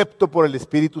excepto por el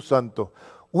Espíritu Santo.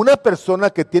 Una persona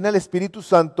que tiene el Espíritu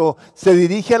Santo se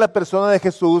dirige a la persona de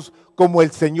Jesús como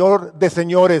el Señor de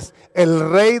señores,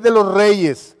 el Rey de los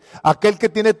reyes, aquel que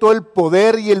tiene todo el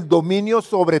poder y el dominio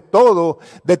sobre todo,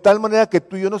 de tal manera que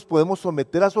tú y yo nos podemos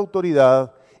someter a su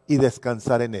autoridad y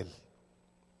descansar en Él.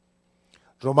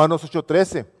 Romanos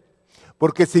 8:13,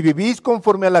 porque si vivís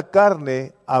conforme a la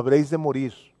carne, habréis de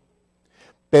morir.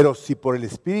 Pero si por el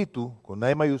Espíritu, con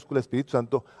A mayúscula, Espíritu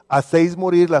Santo, hacéis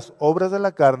morir las obras de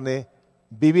la carne,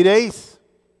 viviréis.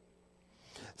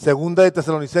 Segunda de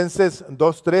Tesalonicenses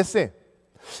 2:13,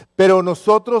 pero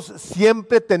nosotros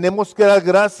siempre tenemos que dar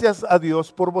gracias a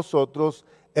Dios por vosotros,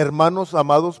 hermanos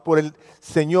amados por el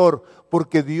Señor,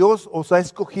 porque Dios os ha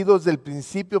escogido desde el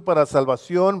principio para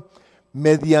salvación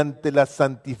mediante la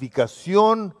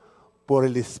santificación por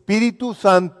el Espíritu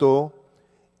Santo,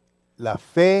 la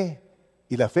fe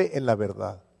y la fe en la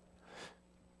verdad.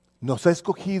 Nos ha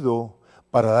escogido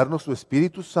para darnos su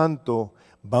Espíritu Santo.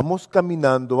 Vamos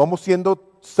caminando, vamos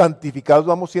siendo santificados,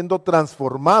 vamos siendo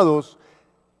transformados.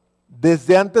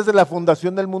 Desde antes de la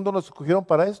fundación del mundo nos escogieron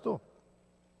para esto.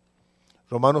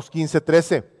 Romanos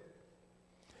 15:13.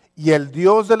 Y el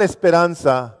Dios de la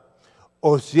esperanza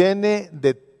os llene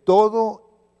de todo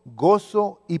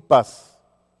gozo y paz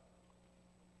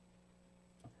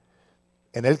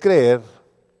en el creer,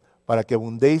 para que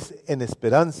abundéis en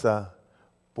esperanza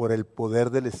por el poder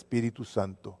del Espíritu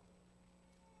Santo.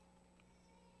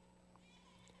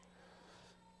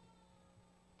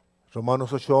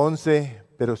 Romanos 8:11,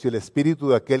 pero si el Espíritu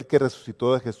de aquel que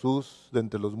resucitó de Jesús de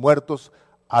entre los muertos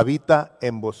habita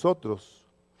en vosotros,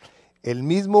 Él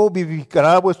mismo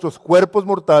vivificará vuestros cuerpos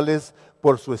mortales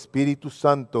por su Espíritu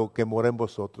Santo que mora en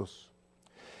vosotros.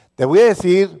 Te voy a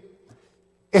decir,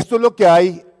 esto es lo que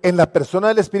hay en la persona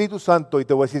del Espíritu Santo, y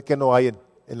te voy a decir que no hay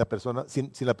en la persona,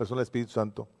 sin la persona del Espíritu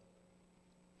Santo.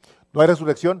 No hay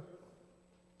resurrección,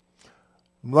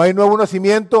 no hay nuevo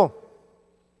nacimiento,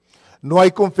 no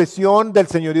hay confesión del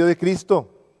señorío de Cristo,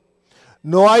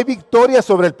 no hay victoria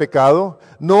sobre el pecado,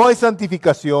 no hay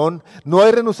santificación, no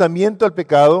hay renunciamiento al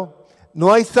pecado,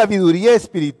 no hay sabiduría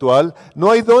espiritual,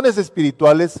 no hay dones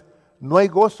espirituales, no hay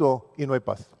gozo y no hay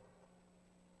paz.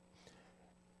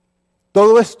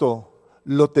 Todo esto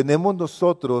lo tenemos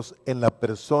nosotros en la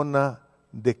persona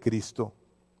de Cristo.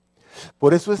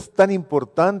 Por eso es tan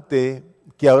importante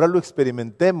que ahora lo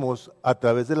experimentemos a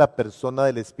través de la persona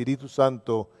del Espíritu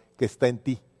Santo que está en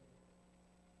ti,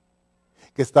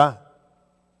 que está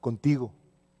contigo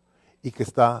y que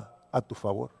está a tu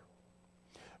favor.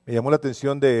 Me llamó la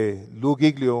atención de Lou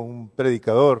Giglio, un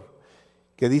predicador,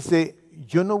 que dice,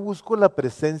 yo no busco la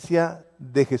presencia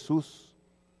de Jesús,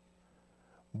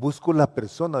 busco la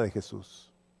persona de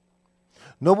Jesús.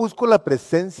 No busco la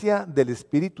presencia del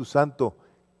Espíritu Santo,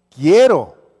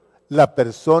 quiero la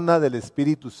persona del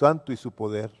Espíritu Santo y su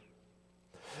poder.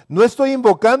 No estoy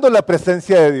invocando la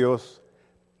presencia de Dios,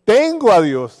 tengo a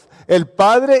Dios, el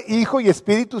Padre, Hijo y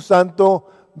Espíritu Santo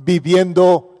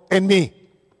viviendo en mí.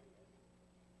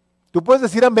 ¿Tú puedes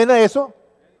decir amén a eso?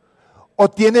 ¿O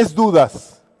tienes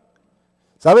dudas?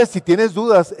 ¿Sabes? Si tienes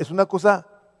dudas es una cosa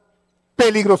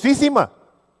peligrosísima.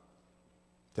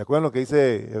 ¿Se acuerdan lo que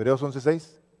dice Hebreos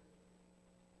 11:6?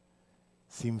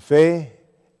 Sin fe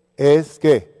es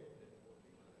 ¿qué?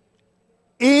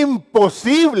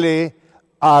 Imposible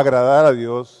agradar a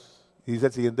Dios. Y dice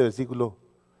el siguiente versículo,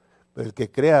 pero el que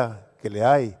crea que le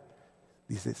hay,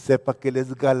 dice, sepa que Él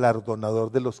es galardonador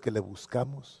de los que le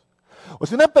buscamos. O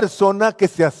sea, una persona que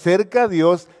se acerca a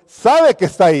Dios sabe que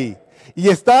está ahí. Y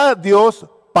está Dios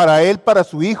para él, para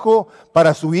su hijo,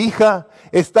 para su hija.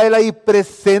 Está Él ahí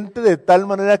presente de tal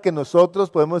manera que nosotros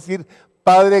podemos decir,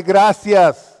 Padre,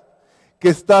 gracias, que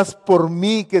estás por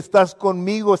mí, que estás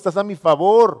conmigo, estás a mi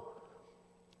favor.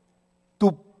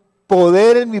 Tu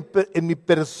poder en mi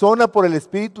persona por el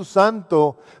Espíritu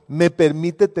Santo me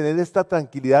permite tener esta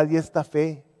tranquilidad y esta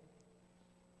fe.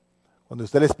 Cuando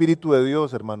está el Espíritu de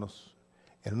Dios, hermanos,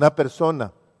 en una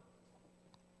persona,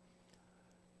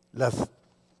 las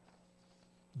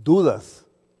dudas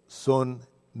son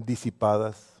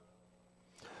disipadas.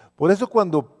 Por eso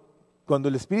cuando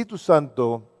el Espíritu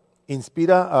Santo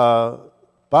inspira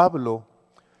Pablo,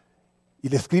 y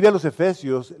le escribe a los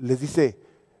Efesios, les dice,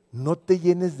 no te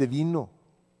llenes de vino,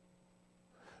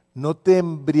 no te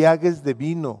embriagues de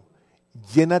vino,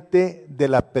 llénate de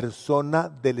la persona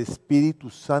del Espíritu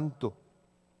Santo.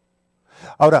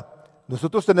 Ahora,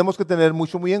 nosotros tenemos que tener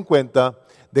muy en cuenta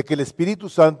de que el Espíritu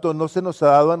Santo no se nos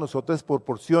ha dado a nosotros por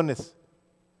porciones.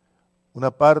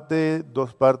 Una parte,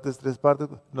 2 partes, 3 partes.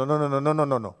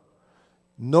 No.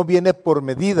 No viene por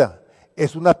medida,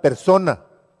 es una persona.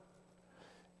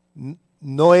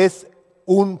 No es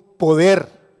un poder,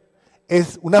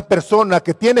 es una persona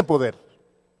que tiene poder.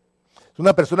 Es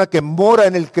una persona que mora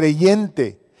en el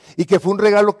creyente y que fue un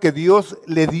regalo que Dios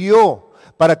le dio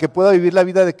para que pueda vivir la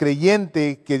vida de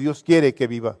creyente que Dios quiere que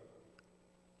viva.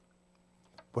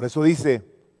 Por eso dice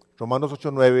Romanos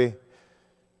 8:9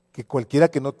 que cualquiera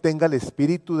que no tenga el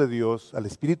Espíritu de Dios, al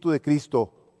Espíritu de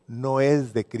Cristo, no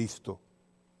es de Cristo.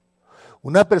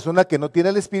 Una persona que no tiene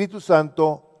el Espíritu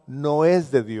Santo no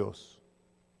es de Dios.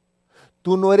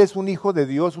 Tú no eres un hijo de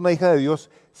Dios, una hija de Dios,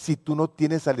 si tú no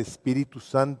tienes al Espíritu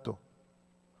Santo.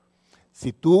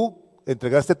 Si tú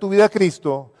entregaste tu vida a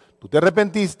Cristo, tú te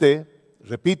arrepentiste,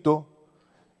 repito,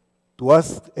 tú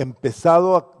has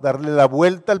empezado a darle la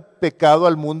vuelta al pecado,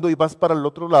 al mundo y vas para el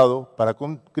otro lado, para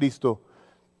con Cristo,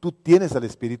 tú tienes al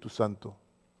Espíritu Santo.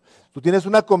 Tú tienes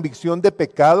una convicción de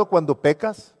pecado cuando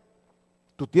pecas,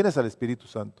 tú tienes al Espíritu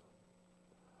Santo.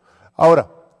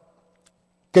 Ahora,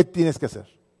 ¿qué tienes que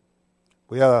hacer?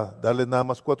 Voy a darles nada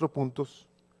más 4 puntos.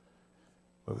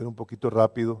 Voy a ver un poquito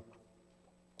rápido.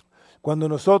 Cuando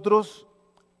nosotros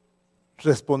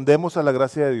respondemos a la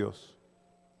gracia de Dios,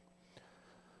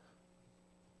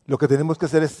 lo que tenemos que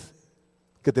hacer es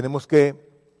que tenemos que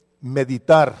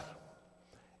meditar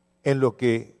en lo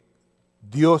que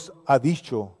Dios ha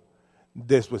dicho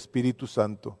de su Espíritu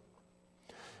Santo.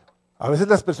 A veces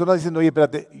las personas dicen, oye,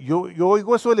 espérate, yo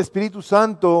oigo eso del Espíritu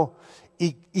Santo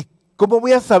y ¿cómo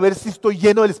voy a saber si estoy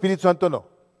lleno del Espíritu Santo o no?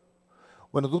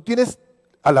 Bueno, tú tienes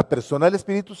a la persona del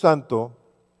Espíritu Santo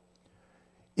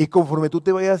y conforme tú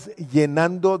te vayas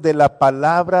llenando de la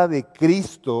palabra de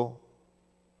Cristo,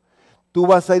 tú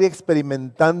vas a ir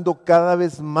experimentando cada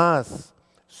vez más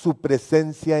su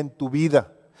presencia en tu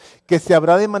vida, que se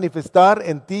habrá de manifestar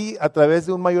en ti a través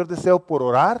de un mayor deseo por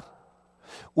orar,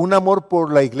 un amor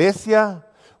por la iglesia,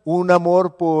 un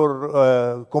amor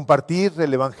por compartir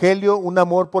el Evangelio, un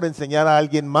amor por enseñar a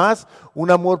alguien más,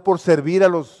 un amor por servir a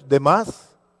los demás.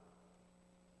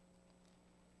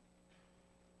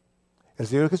 El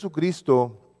Señor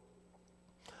Jesucristo,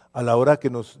 a la hora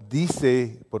que nos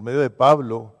dice, por medio de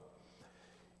Pablo,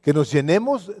 que nos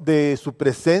llenemos de su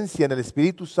presencia en el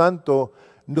Espíritu Santo,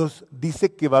 nos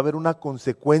dice que va a haber una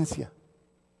consecuencia.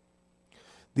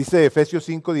 Dice Efesios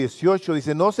 5:18,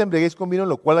 dice, no os embriaguéis con vino en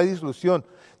lo cual hay disolución,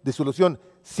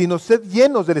 sino sed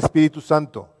llenos del Espíritu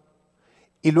Santo.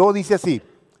 Y luego dice así,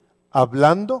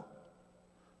 hablando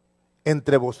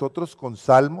entre vosotros con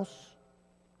salmos,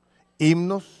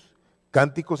 himnos,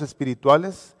 cánticos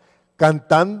espirituales,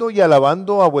 cantando y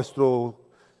alabando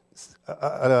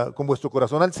con vuestro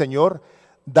corazón al Señor,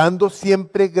 dando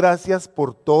siempre gracias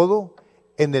por todo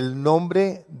en el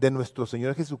nombre de nuestro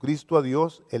Señor Jesucristo a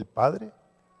Dios el Padre.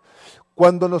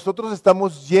 Cuando nosotros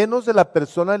estamos llenos de la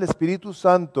persona del Espíritu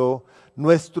Santo,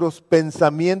 nuestros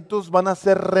pensamientos van a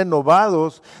ser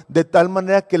renovados de tal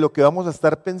manera que lo que vamos a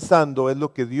estar pensando es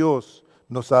lo que Dios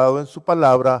nos ha dado en su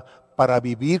palabra para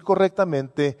vivir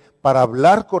correctamente, para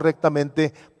hablar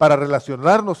correctamente, para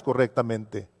relacionarnos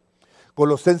correctamente.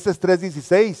 Colosenses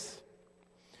 3:16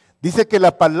 dice que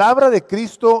la palabra de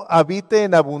Cristo habite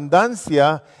en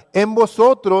abundancia en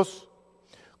vosotros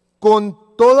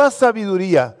con toda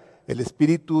sabiduría, el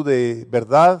espíritu de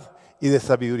verdad y de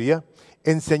sabiduría,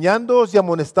 enseñándoos y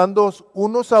amonestándoos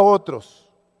unos a otros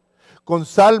con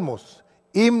salmos,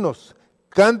 himnos,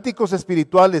 cánticos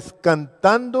espirituales,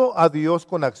 cantando a Dios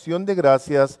con acción de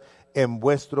gracias en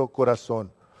vuestro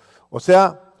corazón. O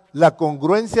sea, la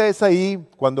congruencia es ahí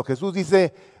cuando Jesús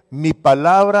dice, mi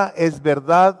palabra es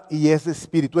verdad y es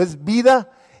espíritu, es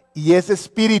vida y es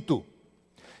espíritu.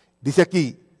 Dice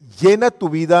aquí, llena tu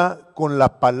vida con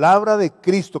la palabra de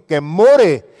Cristo, que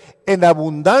more en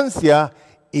abundancia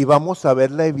y vamos a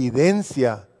ver la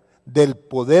evidencia del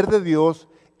poder de Dios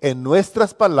en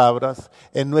nuestras palabras,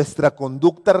 en nuestra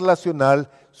conducta relacional,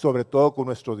 sobre todo con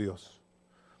nuestro Dios.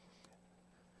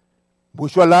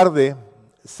 Mucho alarde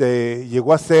se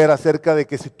llegó a hacer acerca de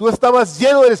que si tú estabas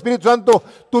lleno del Espíritu Santo,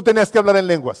 tú tenías que hablar en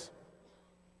lenguas.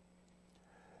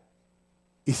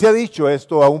 Y se ha dicho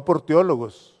esto aún por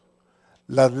teólogos.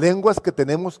 Las lenguas que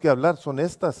tenemos que hablar son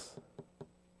estas.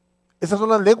 Esas son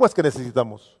las lenguas que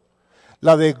necesitamos.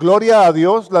 La de gloria a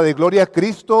Dios, la de gloria a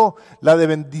Cristo, la de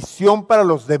bendición para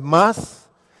los demás,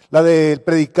 la de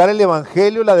predicar el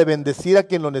Evangelio, la de bendecir a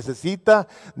quien lo necesita,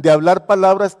 de hablar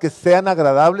palabras que sean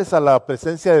agradables a la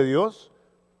presencia de Dios.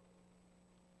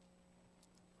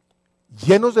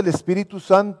 Llenos del Espíritu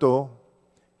Santo,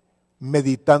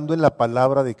 meditando en la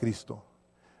palabra de Cristo.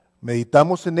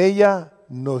 Meditamos en ella,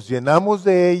 nos llenamos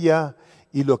de ella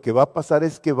y lo que va a pasar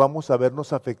es que vamos a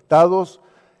vernos afectados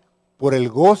por el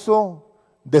gozo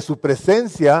de su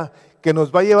presencia que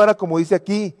nos va a llevar a, como dice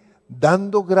aquí,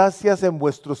 dando gracias en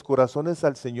vuestros corazones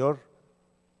al Señor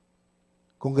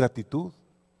con gratitud.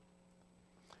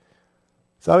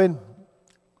 Saben,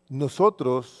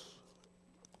 nosotros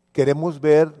queremos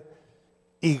ver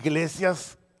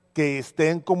iglesias que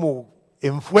estén como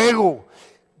en fuego,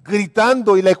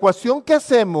 gritando, y la ecuación que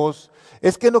hacemos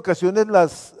es que en ocasiones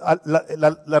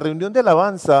la reunión de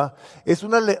alabanza es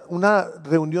una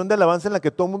reunión de alabanza en la que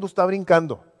todo el mundo está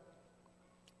brincando.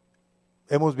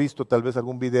 Hemos visto tal vez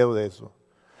algún video de eso.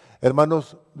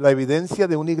 Hermanos, la evidencia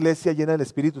de una iglesia llena del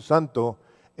Espíritu Santo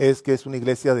es que es una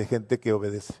iglesia de gente que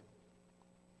obedece.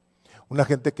 Una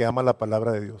gente que ama la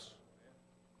palabra de Dios.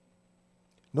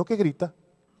 No que grita,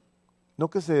 no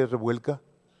que se revuelca,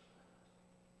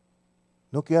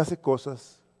 no que hace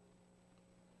cosas.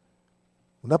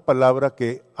 Una palabra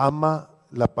que ama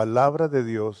la palabra de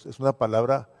Dios es una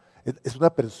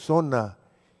persona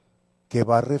que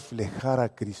va a reflejar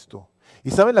a Cristo. Y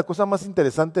saben, la cosa más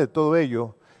interesante de todo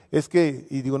ello es que,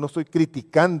 y digo, no estoy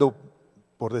criticando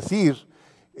por decir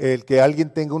el que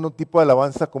alguien tenga un tipo de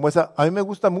alabanza como esa. A mí me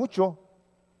gusta mucho,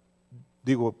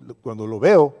 digo, cuando lo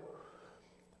veo,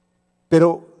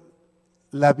 pero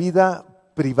la vida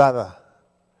privada,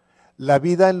 la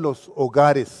vida en los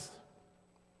hogares,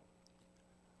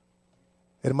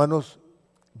 hermanos,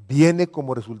 viene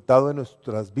como resultado de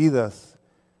nuestras vidas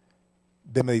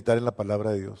de meditar en la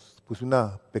palabra de Dios. Puse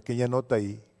una pequeña nota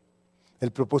ahí.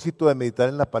 El propósito de meditar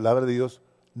en la palabra de Dios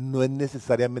no es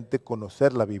necesariamente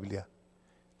conocer la Biblia,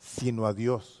 sino a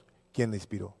Dios, quien la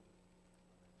inspiró.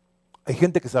 Hay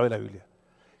gente que sabe la Biblia,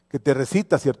 que te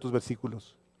recita ciertos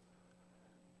versículos,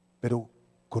 pero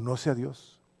conoce a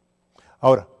Dios.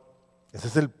 Ahora, ese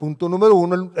es el punto número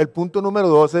uno. El punto número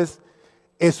dos es: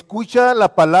 escucha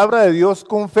la palabra de Dios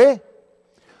con fe.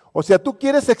 O sea, tú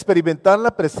quieres experimentar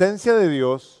la presencia de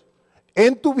Dios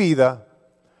en tu vida,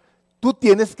 tú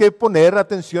tienes que poner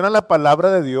atención a la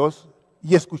palabra de Dios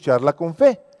y escucharla con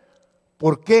fe.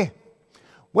 ¿Por qué?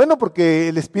 Bueno, porque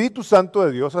el Espíritu Santo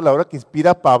de Dios, a la hora que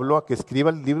inspira a Pablo a que escriba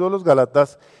el libro de los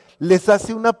Gálatas, les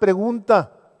hace una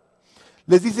pregunta.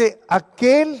 Les dice,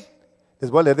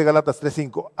 les voy a leer de Gálatas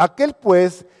 3:5, aquel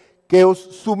pues que os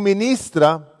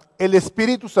suministra el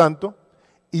Espíritu Santo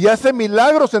y hace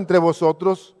milagros entre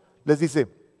vosotros, les dice,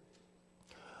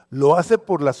 ¿lo hace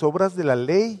por las obras de la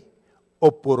ley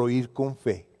o por oír con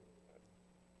fe?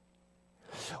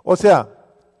 O sea,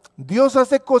 Dios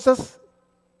hace cosas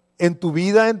en tu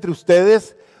vida, entre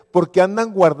ustedes, porque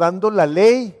andan guardando la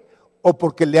ley o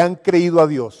porque le han creído a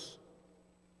Dios.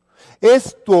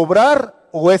 ¿Es tu obrar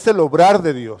o es el obrar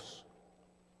de Dios?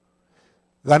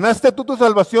 ¿Ganaste tú tu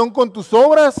salvación con tus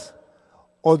obras?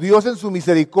 ¿O Dios en su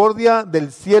misericordia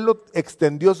del cielo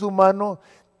extendió su mano,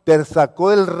 te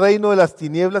sacó del reino de las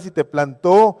tinieblas y te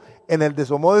plantó en el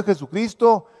desamodo de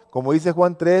Jesucristo? Como dice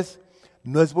Juan 3,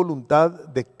 no es voluntad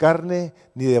de carne,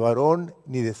 ni de varón,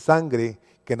 ni de sangre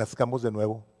que nazcamos de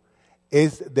nuevo.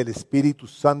 Es del Espíritu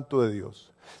Santo de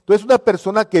Dios. Entonces, una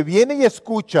persona que viene y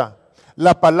escucha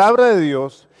la palabra de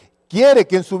Dios, quiere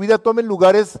que en su vida tomen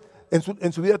lugares,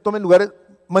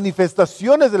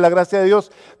 manifestaciones de la gracia de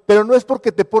Dios, pero no es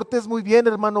porque te portes muy bien,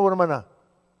 hermano o hermana.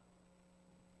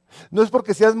 No es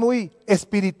porque seas muy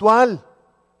espiritual.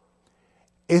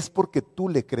 Es porque tú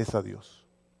le crees a Dios.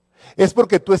 Es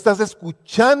porque tú estás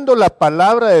escuchando la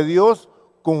palabra de Dios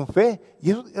con fe.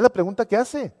 Y eso es la pregunta que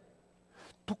hace.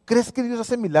 ¿Tú crees que Dios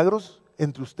hace milagros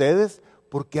entre ustedes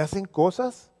porque hacen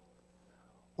cosas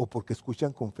o porque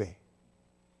escuchan con fe?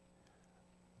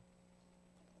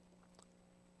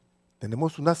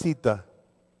 Tenemos una cita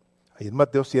ahí en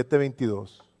Mateo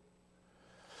 7:22,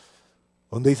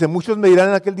 donde dice, muchos me dirán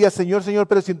en aquel día, Señor, Señor,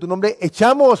 pero si en tu nombre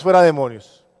echamos fuera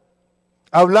demonios,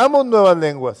 hablamos nuevas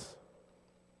lenguas,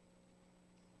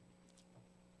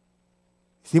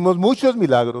 hicimos muchos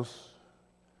milagros.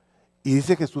 Y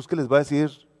dice Jesús que les va a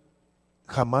decir,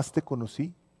 jamás te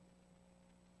conocí,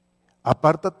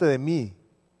 apártate de mí,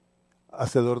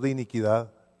 hacedor de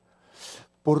iniquidad.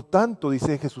 Por tanto,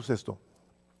 dice Jesús esto,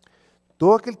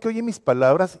 todo aquel que oye mis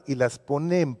palabras y las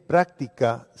pone en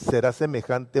práctica será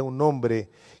semejante a un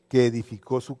hombre que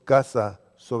edificó su casa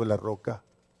sobre la roca.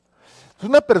 Es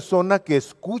una persona que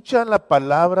escucha la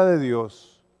palabra de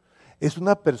Dios. Es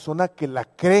una persona que la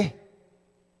cree.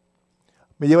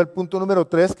 Me lleva al punto número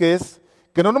 3, que es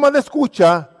que no nomás la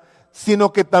escucha,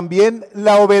 sino que también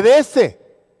la obedece.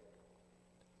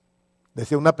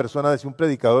 Decía una persona, decía un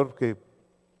predicador que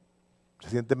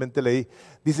recientemente leí,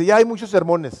 dice, ya hay muchos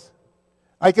sermones,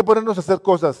 hay que ponernos a hacer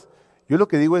cosas. Yo lo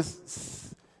que digo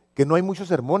es que no hay muchos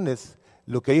sermones,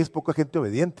 lo que hay es poca gente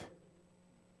obediente.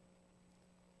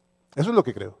 Eso es lo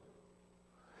que creo.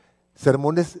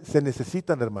 Sermones se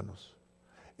necesitan, hermanos.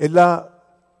 Es la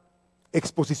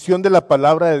exposición de la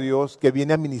palabra de Dios que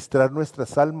viene a ministrar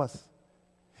nuestras almas,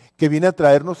 que viene a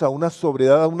traernos a una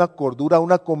sobriedad, a una cordura, a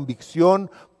una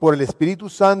convicción por el Espíritu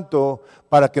Santo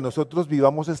para que nosotros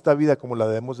vivamos esta vida como la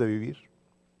debemos de vivir.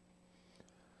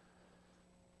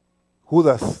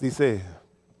 Judas dice,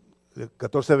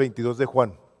 14:22 de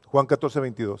Juan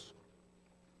 14:22.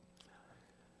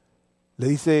 Le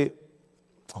dice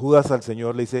Judas al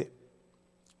Señor, le dice,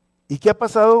 ¿y qué ha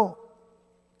pasado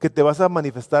que te vas a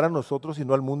manifestar a nosotros y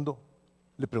no al mundo?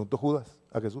 Le preguntó Judas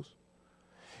a Jesús.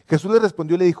 Jesús le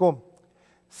respondió y le dijo,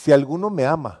 si alguno me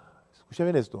ama, escucha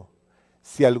bien esto,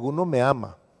 si alguno me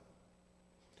ama,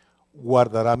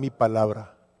 guardará mi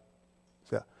palabra. O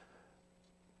sea,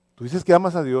 tú dices que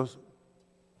amas a Dios,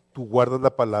 tú guardas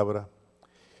la palabra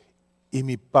y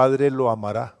mi Padre lo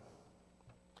amará.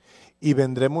 Y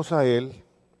vendremos a Él,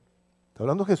 está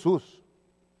hablando Jesús,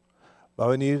 va a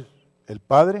venir el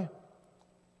Padre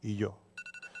y yo.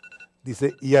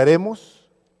 Dice, y haremos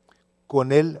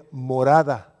con Él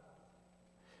morada.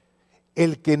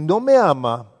 El que no me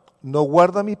ama, no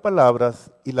guarda mis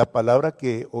palabras, y la palabra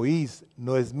que oís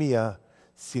no es mía,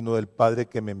 sino del Padre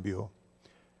que me envió.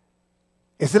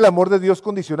 ¿Es el amor de Dios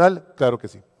condicional? Claro que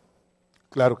sí.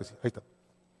 Claro que sí. Ahí está.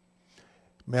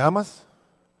 ¿Me amas?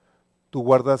 Tú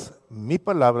guardas mi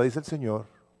palabra, dice el Señor,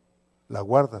 la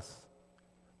guardas,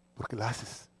 porque la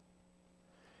haces.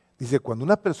 Dice, cuando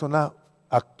una persona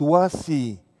actúa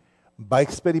así, va a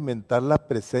experimentar la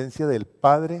presencia del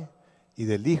Padre y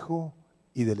del Hijo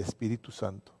y del Espíritu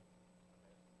Santo.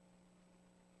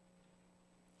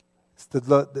 Esta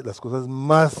es de las cosas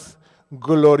más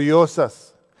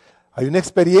gloriosas. Hay una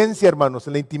experiencia, hermanos,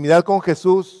 en la intimidad con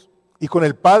Jesús y con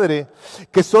el Padre,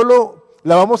 que solo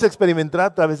la vamos a experimentar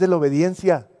a través de la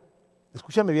obediencia.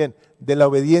 Escúchame bien, de la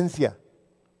obediencia.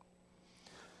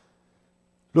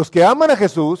 Los que aman a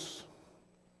Jesús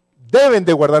deben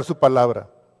de guardar su palabra.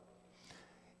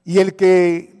 Y el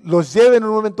que los lleve en un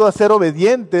momento a ser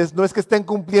obedientes no es que estén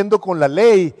cumpliendo con la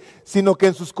ley, sino que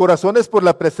en sus corazones por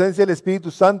la presencia del Espíritu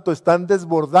Santo están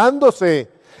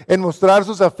desbordándose en mostrar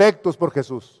sus afectos por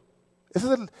Jesús. Ese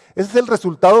es el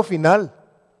resultado final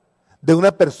de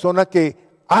una persona que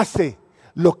hace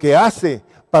lo que hace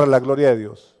para la gloria de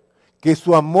Dios. Que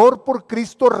su amor por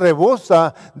Cristo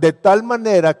rebosa de tal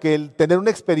manera que el tener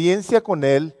una experiencia con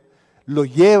Él lo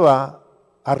lleva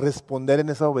a responder en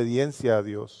esa obediencia a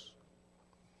Dios.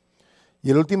 Y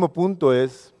el último punto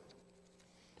es,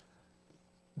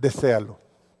 deséalo.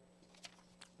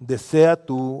 Desea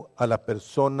tú a la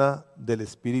persona del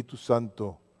Espíritu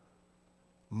Santo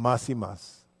más y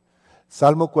más.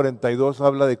 Salmo 42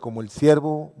 habla de como el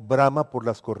ciervo brama por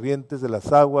las corrientes de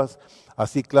las aguas,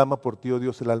 así clama por ti, oh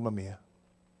Dios, el alma mía.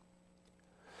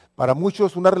 Para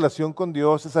muchos una relación con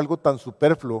Dios es algo tan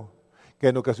superfluo que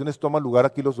en ocasiones toma lugar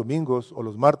aquí los domingos o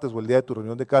los martes o el día de tu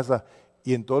reunión de casa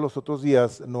y en todos los otros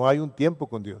días no hay un tiempo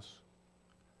con Dios.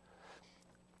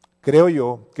 Creo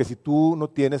yo que si tú no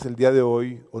tienes el día de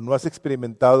hoy o no has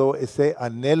experimentado ese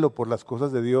anhelo por las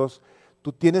cosas de Dios,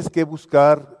 tú tienes que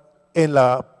buscar en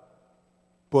la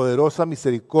poderosa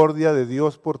misericordia de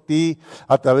Dios por ti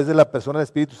a través de la persona del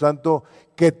Espíritu Santo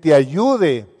que te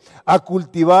ayude a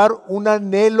cultivar un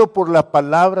anhelo por la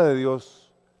palabra de Dios.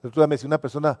 El otro día me decía una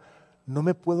persona, no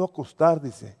me puedo acostar,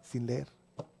 dice, sin leer.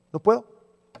 No puedo.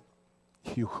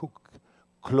 Y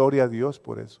gloria a Dios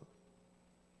por eso.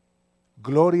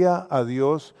 Gloria a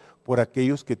Dios por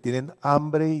aquellos que tienen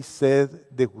hambre y sed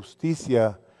de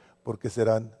justicia, porque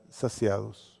serán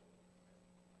saciados.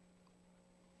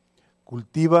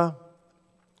 Cultiva,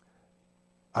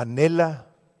 anhela,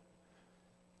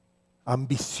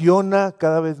 ambiciona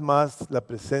cada vez más la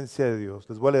presencia de Dios.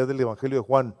 Les voy a leer del Evangelio de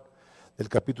Juan, del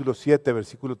capítulo 7,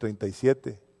 versículo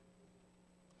 37.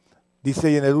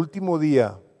 Dice, y en el último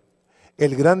día,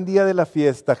 el gran día de la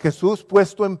fiesta, Jesús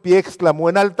puesto en pie exclamó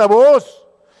en alta voz,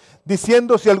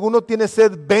 diciendo, si alguno tiene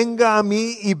sed, venga a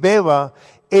mí y beba.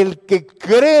 El que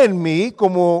cree en mí,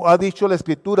 como ha dicho la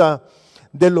Escritura,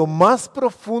 de lo más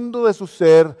profundo de su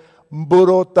ser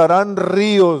brotarán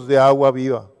ríos de agua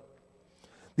viva.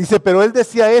 Dice, pero él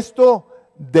decía esto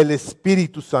del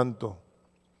Espíritu Santo,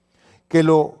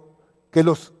 que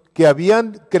los que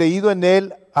habían creído en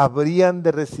Él habrían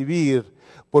de recibir,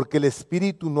 porque el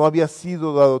Espíritu no había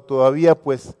sido dado todavía,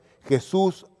 pues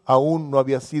Jesús aún no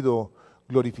había sido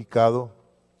glorificado.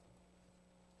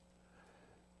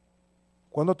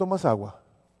 ¿Cuándo tomas agua?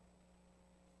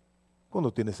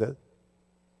 ¿Cuándo tienes sed?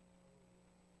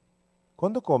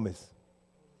 ¿Cuándo comes?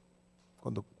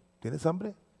 ¿Cuándo tienes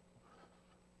hambre?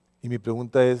 Y mi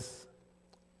pregunta es,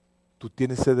 ¿tú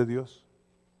tienes sed de Dios?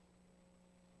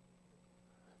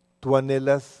 ¿Tú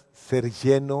anhelas ser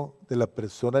lleno de la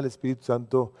persona del Espíritu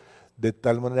Santo de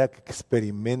tal manera que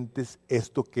experimentes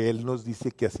esto que Él nos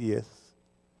dice que así es?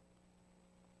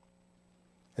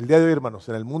 El día de hoy, hermanos,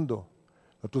 en el mundo,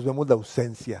 nosotros vemos la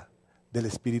ausencia del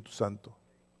Espíritu Santo.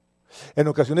 En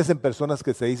ocasiones en personas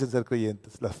que se dicen ser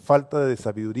creyentes, la falta de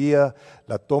sabiduría,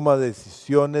 la toma de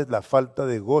decisiones, la falta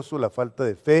de gozo, la falta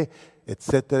de fe,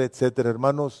 etcétera, etcétera.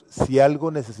 Hermanos, si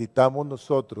algo necesitamos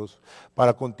nosotros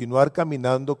para continuar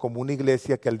caminando como una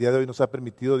iglesia que al día de hoy nos ha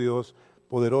permitido Dios,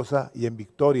 poderosa y en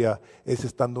victoria, es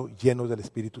estando llenos del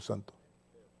Espíritu Santo.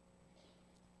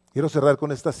 Quiero cerrar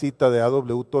con esta cita de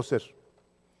A.W. Tozer,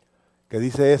 que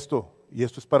dice esto, y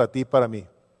esto es para ti y para mí.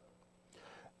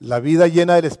 La vida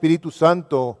llena del Espíritu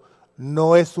Santo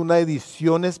no es una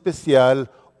edición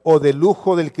especial o de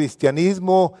lujo del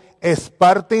cristianismo, es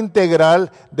parte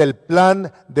integral del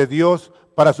plan de Dios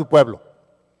para su pueblo.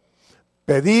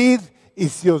 Pedid y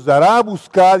se os dará,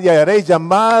 buscad y hallaréis,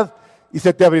 llamad y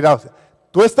se te abrirá. O sea,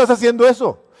 tú estás haciendo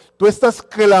eso, tú estás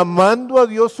clamando a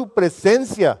Dios su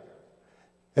presencia.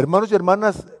 Hermanos y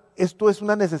hermanas, esto es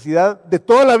una necesidad de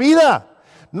toda la vida.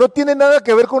 No tiene nada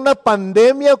que ver con una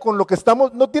pandemia, con lo que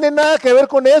estamos, no tiene nada que ver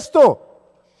con esto.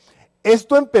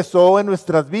 Esto empezó en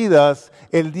nuestras vidas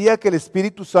el día que el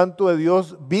Espíritu Santo de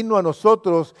Dios vino a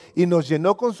nosotros y nos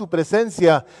llenó con su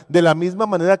presencia, de la misma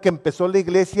manera que empezó la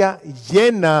iglesia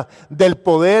llena del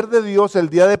poder de Dios el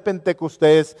día de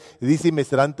Pentecostés. Y dice, y me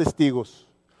serán testigos.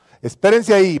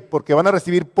 Espérense ahí, porque van a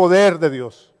recibir poder de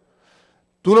Dios.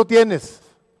 Tú lo tienes,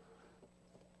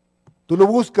 tú lo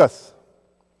buscas.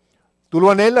 Tú lo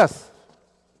anhelas.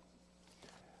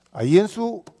 Ahí en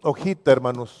su hojita,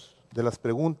 hermanos, de las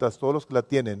preguntas, todos los que la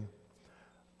tienen,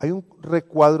 hay un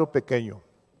recuadro pequeño.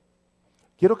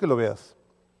 Quiero que lo veas.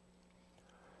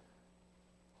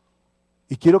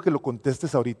 Y quiero que lo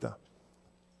contestes ahorita.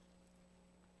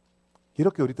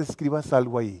 Quiero que ahorita escribas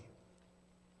algo ahí,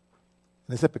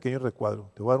 en ese pequeño recuadro.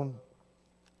 Te voy a dar un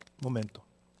momento.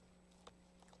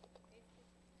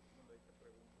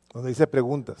 Donde dice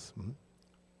preguntas.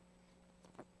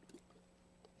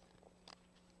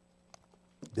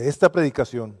 De esta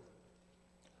predicación,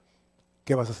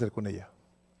 ¿qué vas a hacer con ella?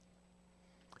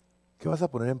 ¿Qué vas a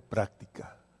poner en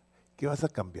práctica? ¿Qué vas a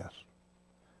cambiar?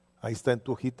 Ahí está en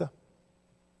tu hojita.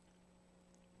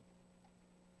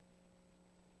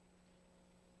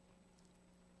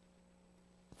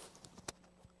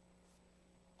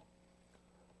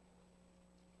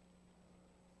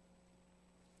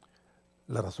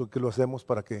 La razón que lo hacemos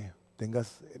para que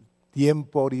tengas el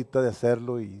tiempo ahorita de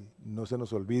hacerlo y no se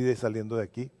nos olvide saliendo de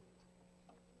aquí.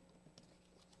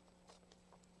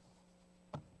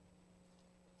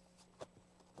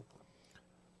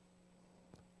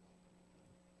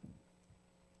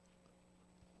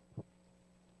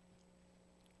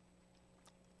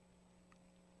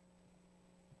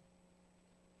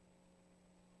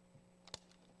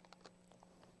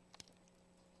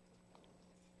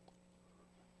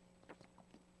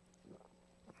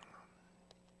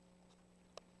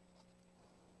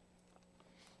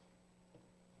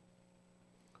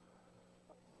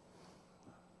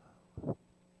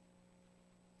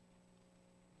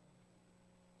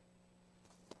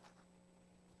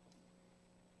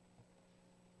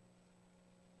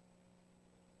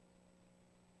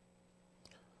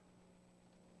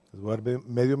 Les voy a dar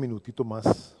medio minutito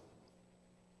más.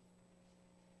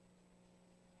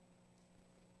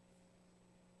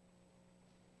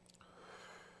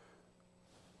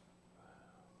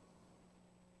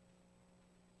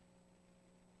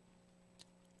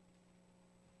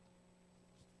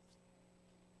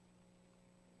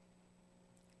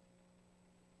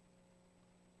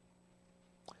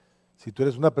 Si tú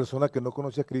eres una persona que no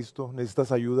conoce a Cristo,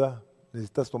 necesitas ayuda,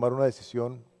 necesitas tomar una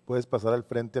decisión, puedes pasar al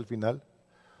frente al final.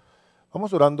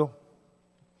 Vamos orando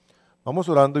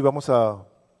y vamos a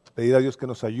pedir a Dios que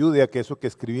nos ayude a que eso que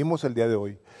escribimos el día de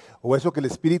hoy, o eso que el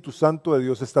Espíritu Santo de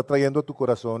Dios está trayendo a tu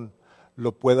corazón,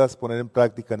 lo puedas poner en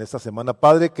práctica en esta semana.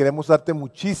 Padre, queremos darte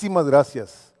muchísimas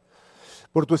gracias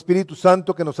por tu Espíritu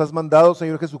Santo que nos has mandado,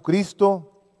 Señor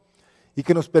Jesucristo, y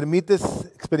que nos permites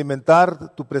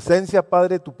experimentar tu presencia,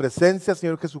 Padre, tu presencia,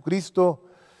 Señor Jesucristo,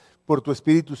 por tu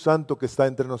Espíritu Santo que está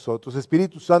entre nosotros.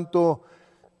 Espíritu Santo,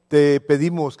 te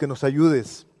pedimos que nos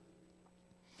ayudes,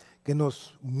 que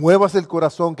nos muevas el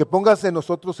corazón, que pongas en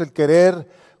nosotros el querer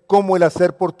como el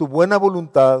hacer por tu buena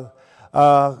voluntad,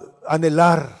 a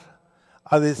anhelar,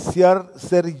 a desear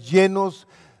ser llenos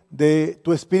de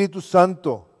tu Espíritu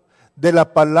Santo, de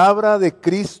la palabra de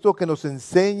Cristo que nos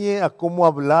enseñe a cómo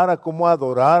hablar, a cómo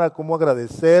adorar, a cómo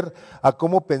agradecer, a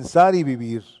cómo pensar y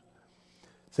vivir.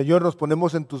 Señor, nos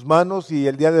ponemos en tus manos y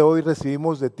el día de hoy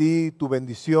recibimos de ti tu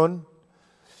bendición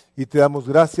y te damos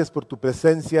gracias por tu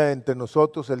presencia entre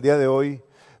nosotros el día de hoy,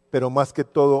 pero más que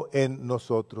todo en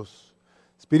nosotros.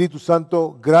 Espíritu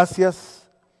Santo, gracias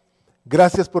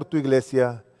por tu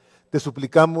iglesia. Te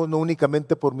suplicamos no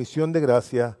únicamente por misión de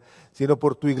gracia, sino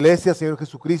por tu iglesia, Señor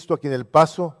Jesucristo, aquí en El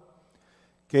Paso,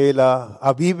 que la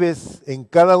avives en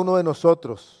cada uno de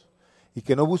nosotros y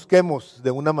que no busquemos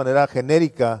de una manera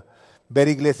genérica ver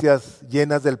iglesias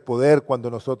llenas del poder cuando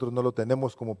nosotros no lo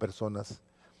tenemos como personas.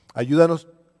 Ayúdanos,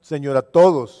 Señor, a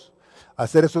todos a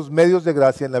hacer esos medios de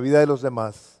gracia en la vida de los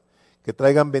demás, que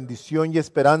traigan bendición y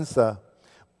esperanza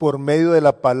por medio de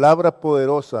la palabra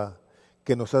poderosa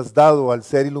que nos has dado al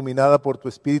ser iluminada por tu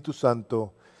Espíritu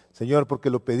Santo, Señor, porque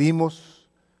lo pedimos.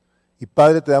 Y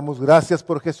Padre, te damos gracias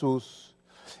por Jesús.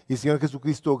 Y Señor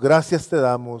Jesucristo, gracias te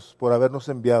damos por habernos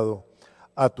enviado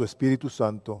a tu Espíritu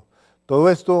Santo. Todo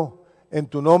esto en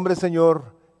tu nombre, Señor,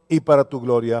 y para tu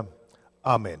gloria.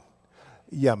 Amén.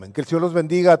 Y amén. Que el Señor los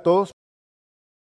bendiga a todos.